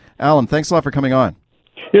 36 years. Alan, thanks a lot for coming on.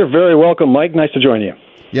 You're very welcome, Mike. Nice to join you.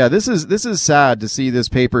 Yeah, this is sad to see this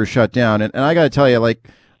paper shut down. And I got to tell you,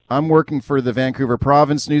 I'm working for the Vancouver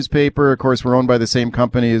Province newspaper. Of course, we're owned by the same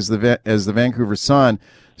company as the Vancouver Sun.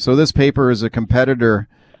 So this paper is a competitor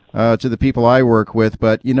to the people I work with.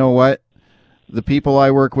 But you know what? The people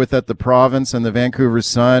I work with at the Province and the Vancouver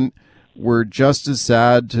Sun were just as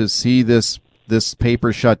sad to see this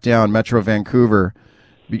paper shut down, Metro Vancouver.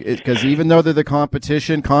 Because even though they're the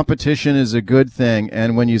competition is a good thing.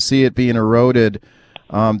 And when you see it being eroded,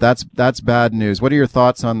 that's bad news. What are your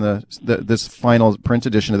thoughts on this final print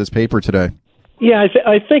edition of this paper today? Yeah,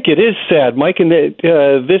 I think it is sad, Mike. And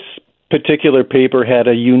this particular paper had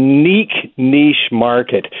a unique niche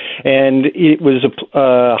market, and it was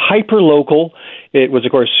hyper local. It was,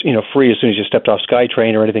 of course, free as soon as you stepped off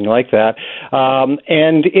SkyTrain or anything like that.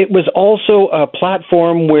 And it was also a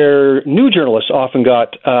platform where new journalists often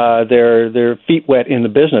got their feet wet in the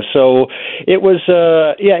business. So it was,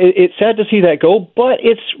 it's sad to see that go, but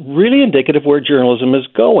it's really indicative where journalism is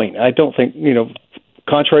going. I don't think,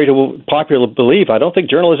 contrary to popular belief, I don't think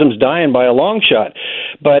journalism's dying by a long shot,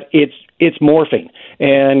 but it's morphing.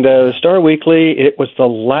 And Star Weekly, it was the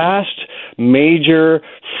last major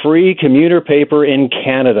free commuter paper in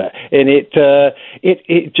Canada, and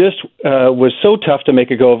it just was so tough to make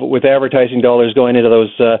a go of it with advertising dollars going into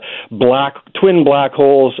those twin black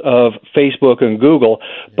holes of Facebook and Google.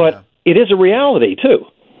 But it is a reality too.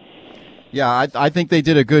 Yeah, I think they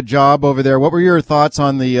did a good job over there. What were your thoughts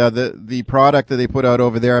on the product that they put out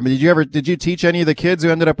over there? I mean, did you teach any of the kids who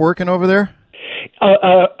ended up working over there?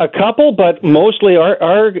 A couple, but mostly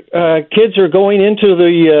our kids are going into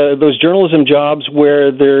those journalism jobs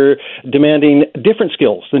where they're demanding different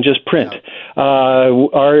skills than just print. Yeah.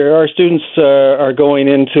 Our students are going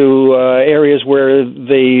into areas where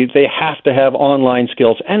they have to have online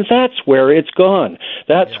skills, and that's where it's gone.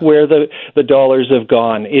 That's where the dollars have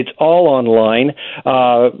gone. It's all online,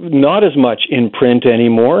 not as much in print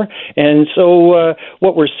anymore. And so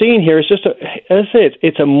what we're seeing here is just, as I say,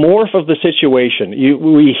 it's a morph of the situation.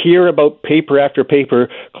 attrition. We hear about paper after paper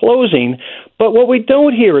closing, but what we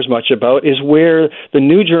don't hear as much about is where the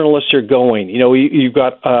new journalists are going. You've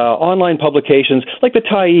got online publications like the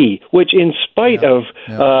Tyee, which, in spite of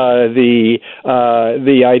the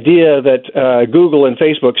idea that Google and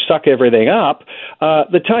Facebook suck everything up,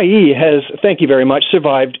 the Tyee has, thank you very much,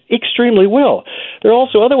 survived extremely well. There are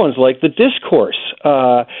also other ones like the Discourse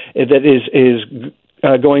that is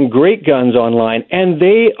going great guns online, and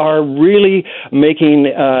they are really making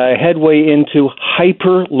headway into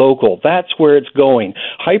hyper-local. That's where it's going.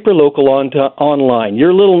 Hyper-local online.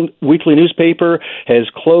 Your little weekly newspaper has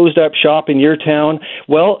closed up shop in your town.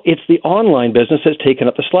 Well, it's the online business that's taken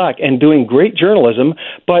up the slack and doing great journalism,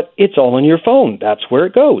 but it's all on your phone. That's where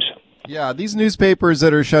it goes. Yeah, these newspapers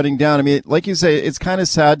that are shutting down, I mean, like you say, it's kind of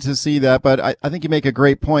sad to see that, but I think you make a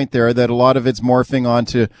great point there that a lot of it's morphing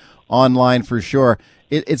onto online for sure.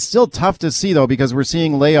 It's still tough to see though, because we're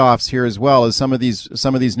seeing layoffs here as well as some of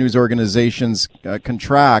these news organizations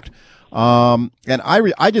contract. And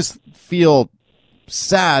I just feel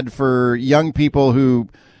sad for young people who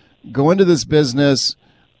go into this business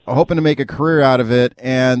hoping to make a career out of it,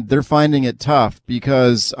 and they're finding it tough,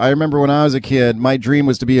 because I remember when I was a kid, my dream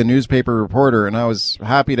was to be a newspaper reporter, and I was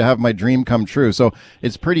happy to have my dream come true. So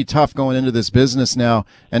it's pretty tough going into this business now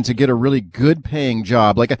and to get a really good paying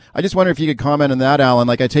job. Like, I just wonder if you could comment on that, Alan.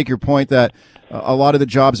 Like, I take your point that a lot of the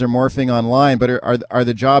jobs are morphing online, but are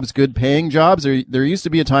the jobs good paying jobs? There used to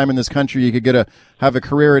be a time in this country you could have a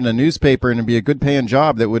career in a newspaper and it'd be a good paying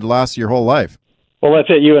job that would last your whole life. Well,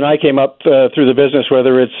 that's it. You and I came up through the business,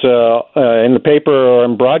 whether it's in the paper or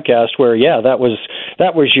in broadcast, where that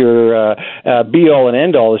was your be all and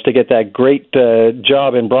end all, is to get that great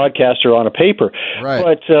job in broadcast or on a paper. Right.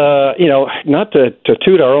 But not to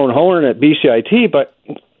toot our own horn at BCIT, but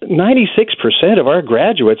 96% of our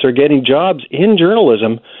graduates are getting jobs in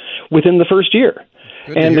journalism within the first year.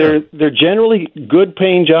 And they're generally good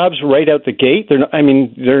paying jobs right out the gate. You're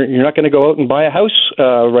not going to go out and buy a house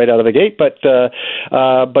right out of the gate, but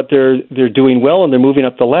they're doing well and they're moving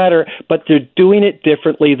up the ladder. But they're doing it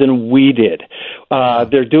differently than we did.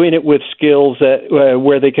 They're doing it with skills that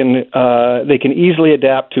where they can easily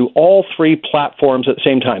adapt to all three platforms at the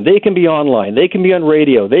same time. They can be online, they can be on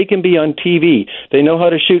radio, they can be on TV. They know how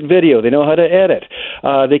to shoot video, they know how to edit.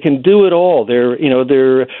 They can do it all. They're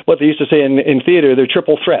what they used to say in theater. They're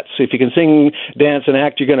triple threats. If you can sing, dance, and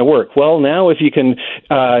act, you're going to work. Well, now if you can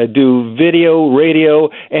do video, radio,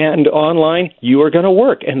 and online, you are going to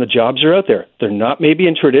work, and the jobs are out there. They're not maybe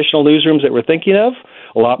in traditional newsrooms that we're thinking of.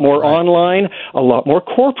 A lot more online, a lot more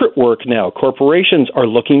corporate work now. Corporations are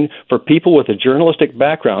looking for people with a journalistic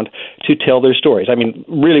background to tell their stories. I mean,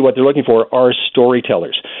 really what they're looking for are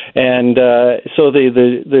storytellers. And so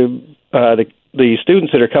the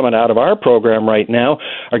students that are coming out of our program right now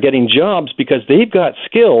are getting jobs because they've got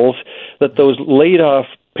skills that those laid-off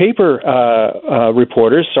paper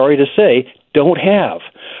reporters, sorry to say, don't have.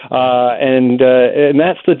 And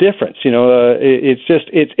that's the difference.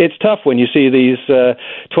 It's tough when you see these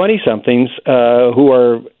 20-somethings who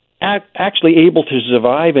are actually able to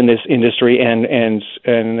survive in this industry and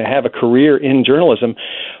have a career in journalism,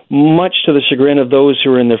 much to the chagrin of those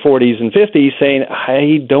who are in their 40s and 50s saying,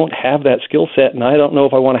 I don't have that skill set and I don't know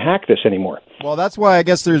if I want to hack this anymore. Well, that's why I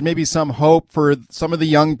guess there's maybe some hope for some of the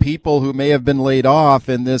young people who may have been laid off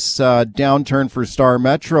in this downturn for Star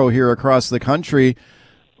Metro here across the country.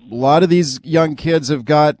 A lot of these young kids have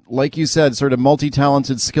got, like you said, sort of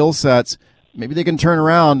multi-talented skill sets. Maybe they can turn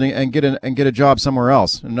around and get a job somewhere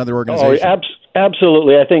else, in another organization. Oh,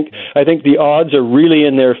 absolutely. I think the odds are really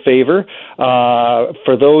in their favor.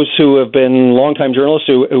 For those who have been longtime journalists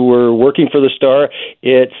who were working for the Star,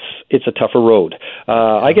 it's a tougher road.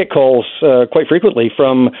 I get calls quite frequently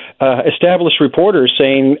from established reporters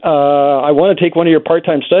saying, I want to take one of your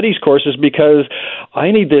part-time studies courses because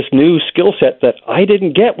I need this new skill set that I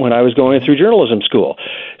didn't get when I was going through journalism school.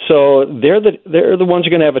 So they're the ones who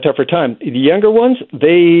are going to have a tougher time. The younger ones,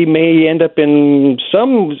 they may end up in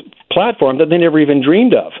some platform that they never even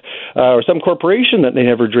dreamed of, or some corporation that they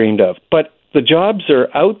never dreamed of. But the jobs are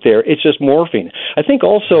out there. It's just morphing. I think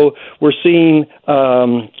also we're seeing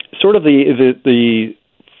sort of the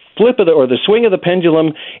flip of the swing of the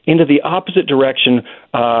pendulum into the opposite direction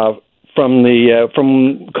from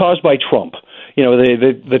caused by Trump.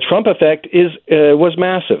 The Trump effect was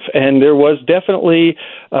massive, and there was definitely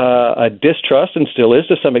a distrust, and still is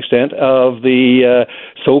to some extent, of the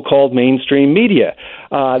so-called mainstream media.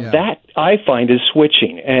 That I find is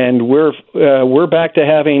switching, and we're back to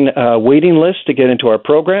having waiting lists to get into our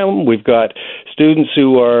program. We've got students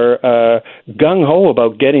who are gung-ho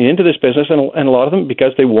about getting into this business, and a lot of them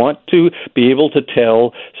because they want to be able to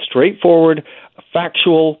tell straightforward,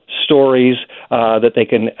 factual stories that they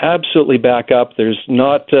can absolutely back up. There's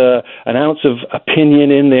not an ounce of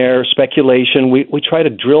opinion in there, speculation. We try to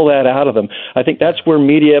drill that out of them. I think that's where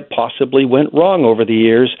media possibly went wrong over the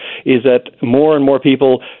years, is that more and more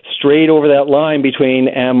people strayed over that line between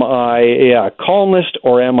am I a columnist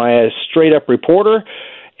or am I a straight-up reporter?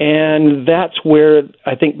 And that's where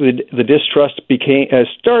I think the distrust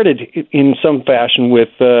started in some fashion with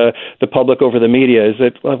the public over the media. Is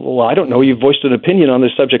that, well, I don't know, you've voiced an opinion on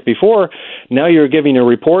this subject before. Now you're giving a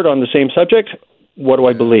report on the same subject. What do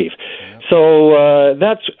I believe? So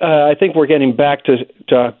that's I think we're getting back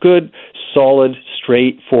to good, solid,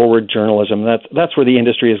 straightforward journalism. That's where the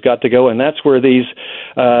industry has got to go, and that's where these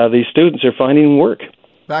students are finding work.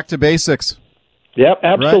 Back to basics. Yep,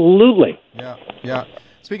 absolutely. Right? Yeah.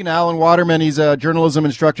 Speaking of Alan Waterman, he's a journalism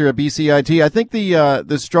instructor at BCIT. I think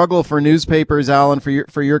the struggle for newspapers, Alan,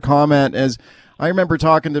 for your comment is, I remember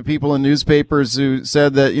talking to people in newspapers who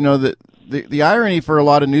said that, you know, that the irony for a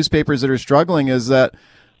lot of newspapers that are struggling is that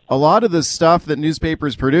a lot of the stuff that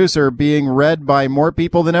newspapers produce are being read by more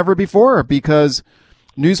people than ever before, because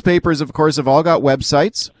newspapers, of course, have all got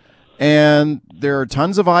websites, and there are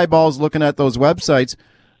tons of eyeballs looking at those websites.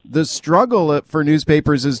 The struggle for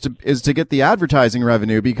newspapers is to get the advertising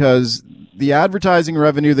revenue, because the advertising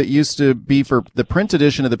revenue that used to be for the print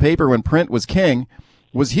edition of the paper when print was king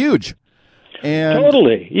was huge. And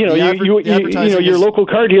totally. You know, your local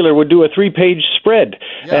car dealer would do a 3-page spread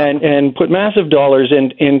and put massive dollars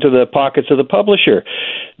into the pockets of the publisher.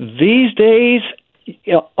 These days,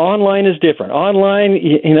 you know, online is different. Online,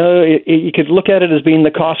 you could look at it as being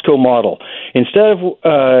the Costco model. Instead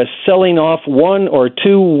of selling off 1 or 2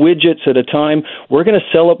 widgets at a time, we're going to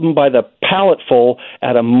sell them by the palletful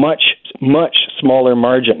at a much, much smaller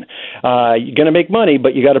margin. You're going to make money,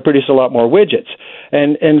 but you got to produce a lot more widgets.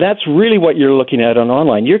 And that's really what you're looking at on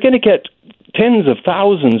online. You're going to get tens of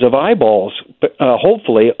thousands of eyeballs,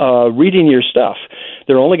 hopefully, reading your stuff.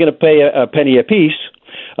 They're only going to pay a penny a piece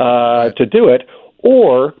to do it.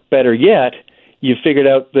 Or, better yet, you figured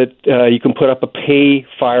out that you can put up a pay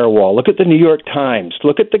firewall. Look at the New York Times.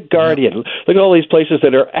 Look at the Guardian. Look at all these places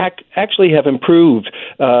that are actually have improved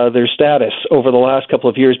their status over the last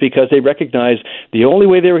couple of years, because they recognized the only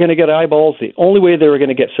way they were going to get eyeballs, the only way they were going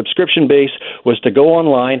to get subscription base was to go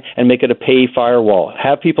online and make it a pay firewall.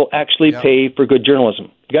 Have people actually pay for good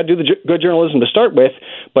journalism. You got to do the good journalism to start with,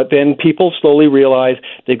 but then people slowly realize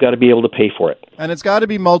they've got to be able to pay for it. And it's got to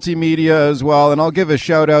be multimedia as well. And I'll give a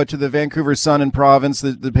shout out to the Vancouver Sun and Province,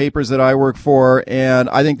 the papers that I work for, and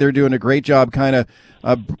I think they're doing a great job kind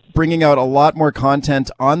of bringing out a lot more content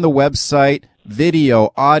on the website,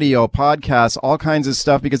 video, audio, podcasts, all kinds of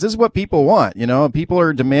stuff, because this is what people want. You know, people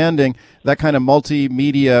are demanding that kind of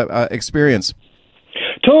multimedia experience.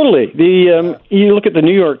 Totally. You look at the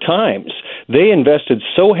New York Times. They invested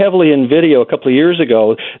so heavily in video a couple of years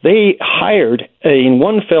ago, they hired, in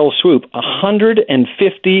one fell swoop,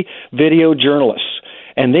 150 video journalists.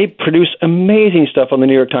 And they produce amazing stuff on the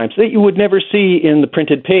New York Times that you would never see in the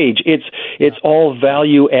printed page. It's all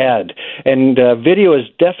value add. And video is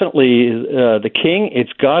definitely the king.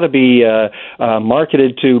 It's got to be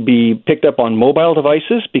marketed to be picked up on mobile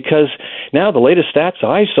devices, because now the latest stats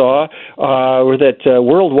I saw were that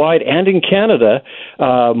worldwide and in Canada,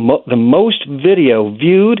 the most video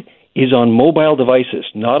viewed is on mobile devices,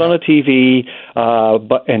 not on a TV,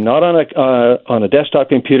 and not on a desktop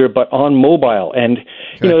computer, but on mobile. And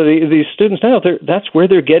you know, these students now, that's where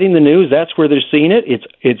they're getting the news. That's where they're seeing it.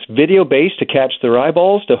 It's video based to catch their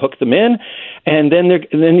eyeballs, to hook them in, and then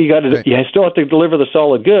you still have to deliver the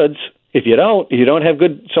solid goods. If you don't have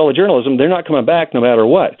good solid journalism, they're not coming back no matter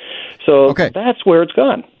what. So that's where it's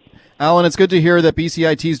gone. Alan, it's good to hear that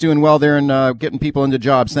BCIT is doing well there and getting people into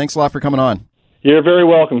jobs. Thanks a lot for coming on. You're very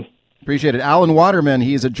welcome. Appreciate it. Alan Waterman,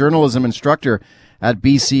 he is a journalism instructor at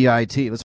BCIT.